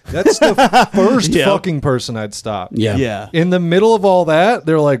cart, that's the first Yep. fucking person I'd stop. Yeah, Yeah. In the middle of all that,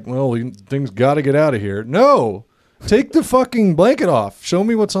 they're like, well, things got to get out of here. No. Take the fucking blanket off. Show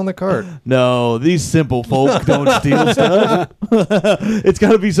me what's on the cart. No, these simple folk don't steal stuff. It's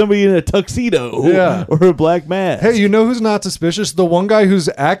got to be somebody in a tuxedo Yeah. or a black mask. Hey, you know who's not suspicious? The one guy who's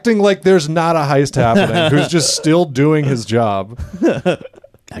acting like there's not a heist happening, who's just still doing his job.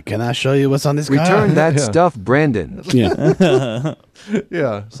 Can I show you what's on this car? Return that Yeah. stuff, Brandon. Yeah,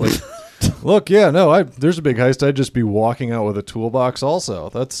 Yeah. It's like, look, there's a big heist. I'd just be walking out with a toolbox also.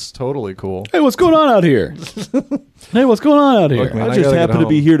 That's totally cool. hey, what's going on out here? Hey, what's going on out here? Look, man, I I just gotta get happen to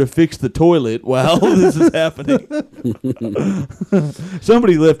be home. here to fix the toilet while this is happening.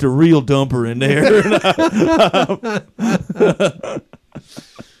 Somebody left a real dumper in there.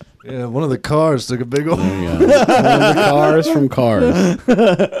 Yeah, one of the cars took a big old. There you go. One of the cars from Cars.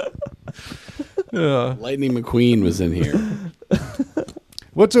 Yeah. Lightning McQueen was in here.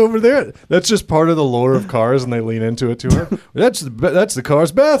 What's over there? That's just part of the lore of Cars, and they lean into it too hard. That's the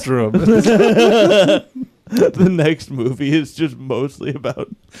car's bathroom. The next movie is just mostly about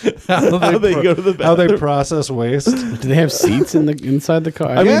how they go to the how they bathroom. process waste. Do they have seats inside the car?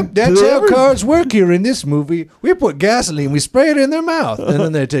 I mean, Yep, that's do they how ever- cars work here in this movie. We put gasoline, we spray it in their mouth, and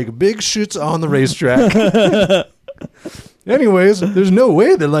then they take big shits on the racetrack. Anyways, there's no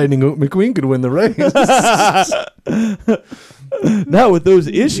way that Lightning McQueen could win the race. Not with those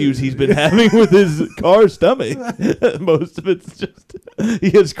issues he's been having with his car stomach. Most of it's just he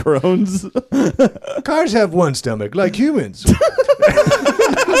has Crohn's. Cars have one stomach, like humans. The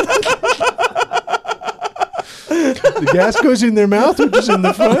gas goes in their mouth, which is in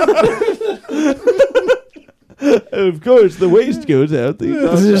the front. Of course, the waste goes out.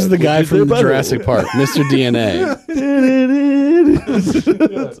 This is just the guy from Jurassic Park, Mr. DNA.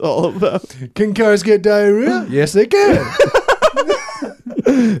 That's all about. Can cars get diarrhea? Yes, they can.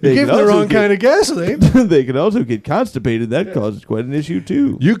 They Give them the wrong kind of gasoline. They can also get constipated. That causes quite an issue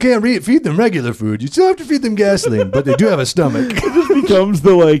too. You can't feed them regular food. You still have to feed them gasoline, but they do have a stomach. It just becomes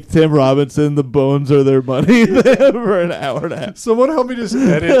the Tim Robinson, the bones are their money for an hour and a half. Someone help me just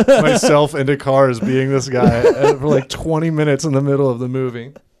edit myself into Cars being this guy for like 20 minutes in the middle of the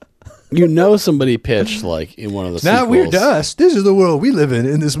movie. You know somebody pitched like in one of the Now sequels. we're dust. This is the world we live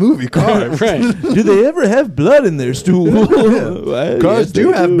in this movie, Cars. Right. Do they ever have blood in their stool? Well, Cars yes,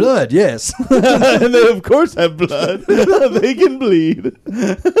 do they have blood, yes. And they of course have blood. They can bleed.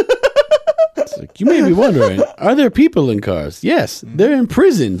 It's like, you may be wondering, are there people in cars? Yes, they're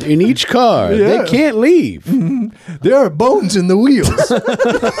imprisoned in each car. Yeah. They can't leave. There are bones in the wheels.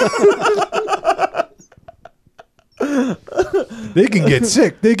 They can get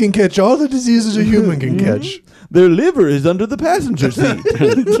sick. They can catch all the diseases a human can catch. Their liver is under the passenger seat.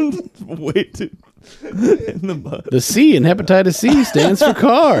 Wait too in the mud. The C in hepatitis C stands for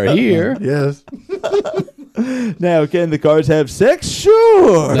car here. Yes. Now, can the cars have sex?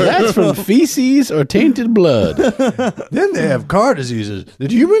 Sure. Now that's from feces or tainted blood. Then they have car diseases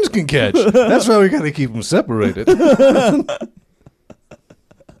that humans can catch. That's why we got to keep them separated.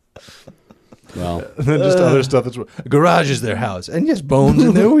 Well, And then just other stuff. That's garage is their house, and yes, bones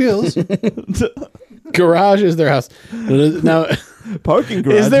in their wheels. garage is their house. Now, Parking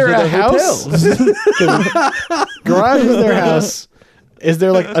garage. is there at a house? Garage is their house. Is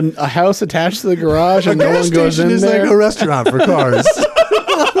there like a house attached to the garage and no gas one goes station in is there? like a restaurant for cars.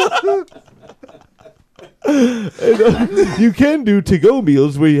 You can do to-go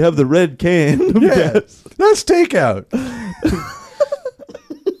meals where you have the red can of Yeah, gas. that's takeout.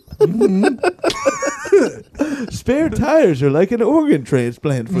 Spare tires are like an organ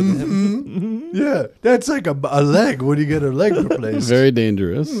transplant for them. Yeah, that's like a leg when you get a leg replaced. Very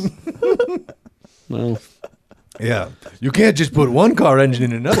dangerous. Well, Yeah, you can't just put one car engine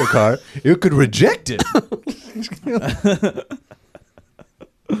in another car. You could reject it.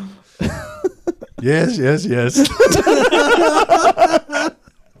 Yes.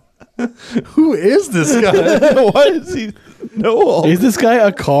 Who is this guy? Why does he know all is this guy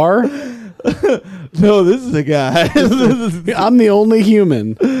a car? No, this is a guy. I'm the only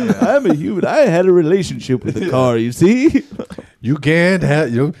human. I'm a human. I had a relationship with a car, you see? You can't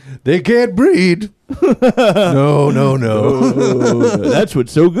have they can't breed. No. That's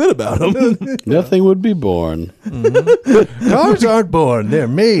what's so good about them. Nothing would be born. Cars aren't born; they're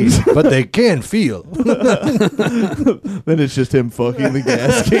made, but they can feel. Then it's just him fucking the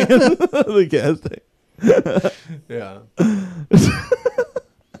gas can. The gas tank. Yeah.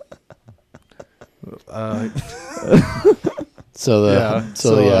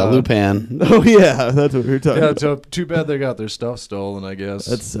 So Lupin. Oh, yeah. That's what we were talking Yeah, about. so too bad they got their stuff stolen, I guess.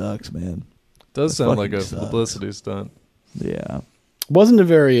 That sucks, man. does sound like a fucking sucks. publicity stunt. Yeah. Wasn't a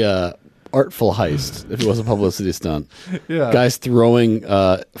very artful heist if it was a publicity stunt. Yeah. Guys throwing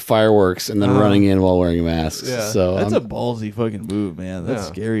fireworks and then running in while wearing masks. Yeah. So That's a ballsy fucking move, man. That's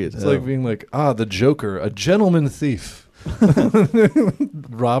Yeah. scary as It's hell. like being like, the Joker, a gentleman thief.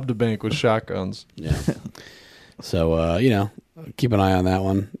 Robbed a bank with shotguns. yeah. So keep an eye on that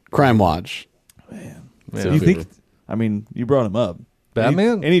one. Crime Watch. Man. Yeah. So you think? I mean, you brought him up.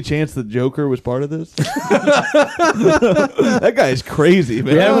 Batman? Any chance the Joker was part of this? That guy is crazy,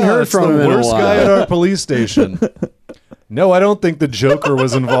 man. We haven't heard it's from the him in a worst while. guy at our police station. No, I don't think the Joker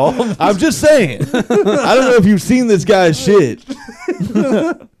was involved. I'm just saying. I don't know if you've seen this guy's shit.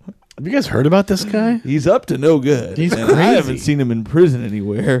 Have you guys heard about this guy? He's up to no good. He's and crazy. I haven't seen him in prison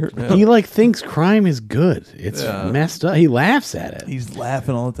anywhere. He thinks crime is good. It's Yeah. messed up. He laughs at it. He's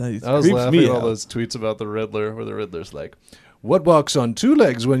laughing all the time. He I was creeps laughing me at all out. those tweets about the Riddler, where the Riddler's like, "What walks on two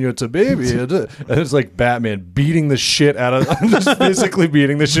legs when you're a baby?" And it's like Batman beating the shit out of, just physically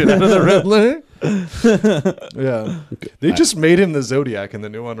beating the shit out of the Riddler. Yeah, they just made him the Zodiac in the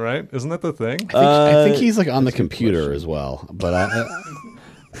new one, right? Isn't that the thing? I think he's on the computer as well. But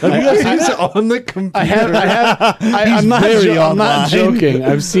He's on the computer. I'm not joking.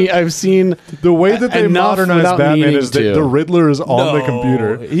 I've seen The way that they enough modernize without Batman needing is that to. the Riddler is on the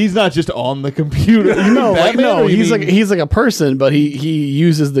computer. He's not just on the computer. You No, Batman, or you he's mean- he's like a person, but he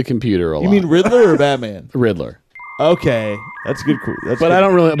uses the computer a lot. You mean Riddler or Batman? Riddler? Okay, that's good. That's But good. I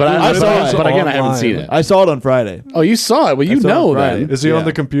don't really. But I saw it But again, I haven't online. seen it. I saw it on Friday. Oh, you saw it. Well, you saw it know on Friday. then. Is he Yeah. on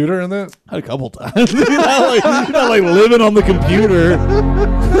the computer in that? A couple times. You're not like living on the computer.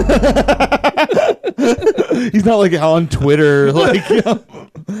 He's not like on Twitter. Like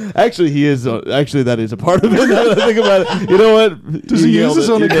Actually, he is. Actually, that is a part of it. Now that I think about it, you know what? Does he use his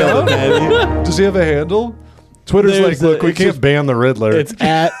own account? account? Does he have a handle? Twitter's There's like, look, we it's can't just- ban the Riddler. It's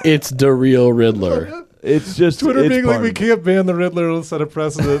the real Riddler. It's just Twitter it's being like, part we of it. can't ban the Riddler. It'll set a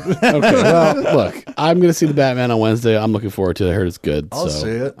precedent. Okay, well, look, I'm gonna see the Batman on Wednesday. I'm looking forward to it. I heard it's good. I'll so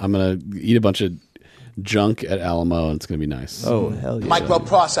see it. I'm gonna eat a bunch of junk at Alamo, and it's gonna be nice. Oh hell yeah!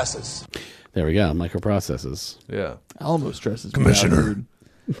 Microprocessors. There we go. Microprocesses. Yeah. Alamo stresses me Commissioner. out,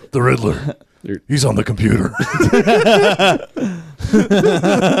 dude. The Riddler. He's on the computer.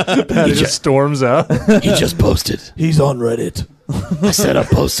 Patty just storms out. He just posted. He's on Reddit. I set up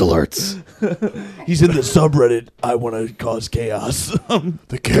post alerts. He's in the subreddit. I want to cause chaos. The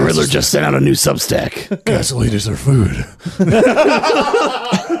The Riddler just sent out a new Substack. gasoline is their food.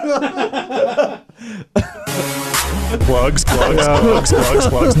 Plugs, plugs, plugs, plugs, plugs,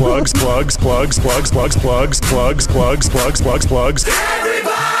 plugs, plugs, plugs, plugs, plugs, plugs, plugs, plugs, plugs, plugs.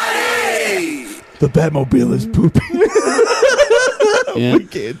 The Batmobile is pooping. Yeah. We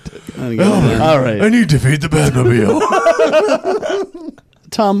can't. All right, I need to feed the Batmobile.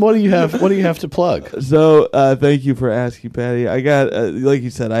 Tom. What do you have? What do you have to plug? So, thank you for asking, Patty. I got, like you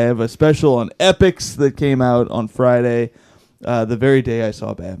said, I have a special on Epics that came out on Friday, the very day I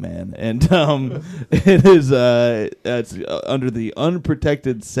saw Batman, and it is it's under the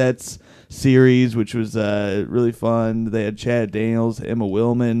Unprotected Sets series, which was really fun. They had Chad Daniels, Emma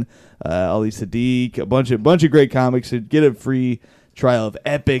Willman, Ali Sadiq, a bunch of great comics. So get a free trial of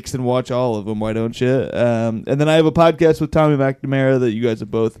Epics and watch all of them. Why don't you? And then I have a podcast with Tommy McNamara that you guys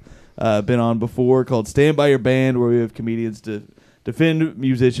have both been on before called Stand By Your Band, where we have comedians to defend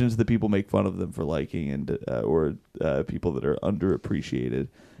musicians that people make fun of them for liking, and or people that are underappreciated.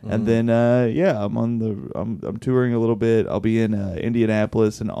 And then I'm touring a little bit. I'll be in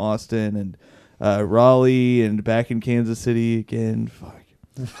Indianapolis and Austin and Raleigh and back in Kansas City again. Fuck.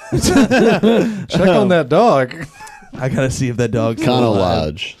 Check on that dog. I gotta see if that dog's still Econo alive.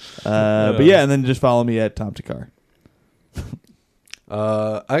 Lodge. But yeah, and then just follow me at Tom Takar.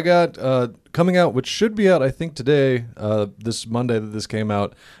 I got coming out, which should be out, I think, today, this Monday that this came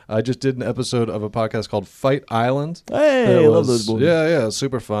out. I just did an episode of a podcast called Fight Island. Hey, It I love was- those boys. Yeah,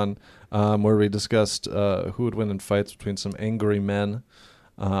 super fun. Where we discussed who would win in fights between some angry men.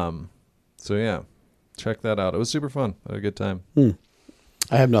 So yeah, check that out. It was super fun. I had a good time.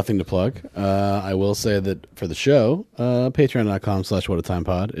 I have nothing to plug. I will say that for the show,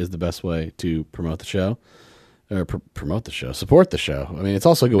 patreon.com/whatatimepod is the best way to promote the show. Or promote the show. Support the show. I mean, it's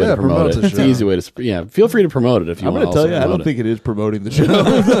also a good way to promote promote it. the It's show. an easy way to... feel free to promote it if you I'm want gonna tell you, I don't it. think it is promoting the show.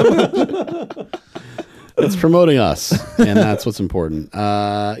 It's promoting us, and that's what's important.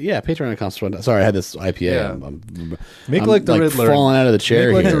 Patreon.com. Sorry, I had this IPA. Yeah. I'm Make like the Riddler. falling out of the chair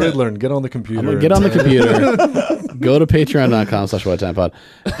Make like here. the Riddler and get on the computer. I'm gonna get on the computer. Go to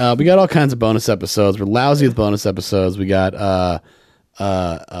patreon.com/whatatimepod. We got all kinds of bonus episodes. We're lousy with bonus episodes. We got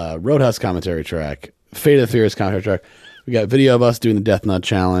Roadhouse commentary track, Fate of the Furious commentary track. We got video of us doing the Death Nut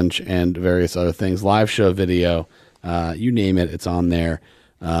Challenge and various other things. Live show video. You name it, it's on there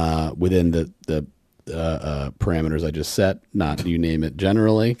within the parameters I just set. Not you name it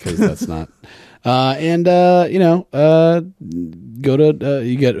generally, because that's not. Go to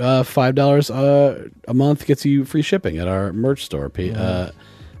you get $5 a month gets you free shipping at our merch store.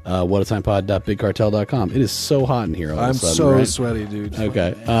 Whatattimepod.bigcartel.com. It is so hot in here. All of a I'm sudden, so right? sweaty, dude.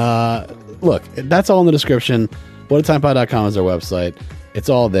 Okay. Look, that's all in the description. Whatattimepod.com is our website. It's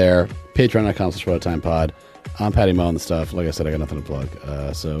all there. Patreon.com/whatattimepod. I'm Patty Mo and the stuff. Like I said, I got nothing to plug.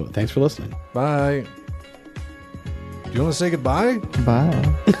 So thanks for listening. Bye. Do you want to say goodbye?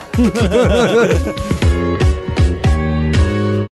 Bye.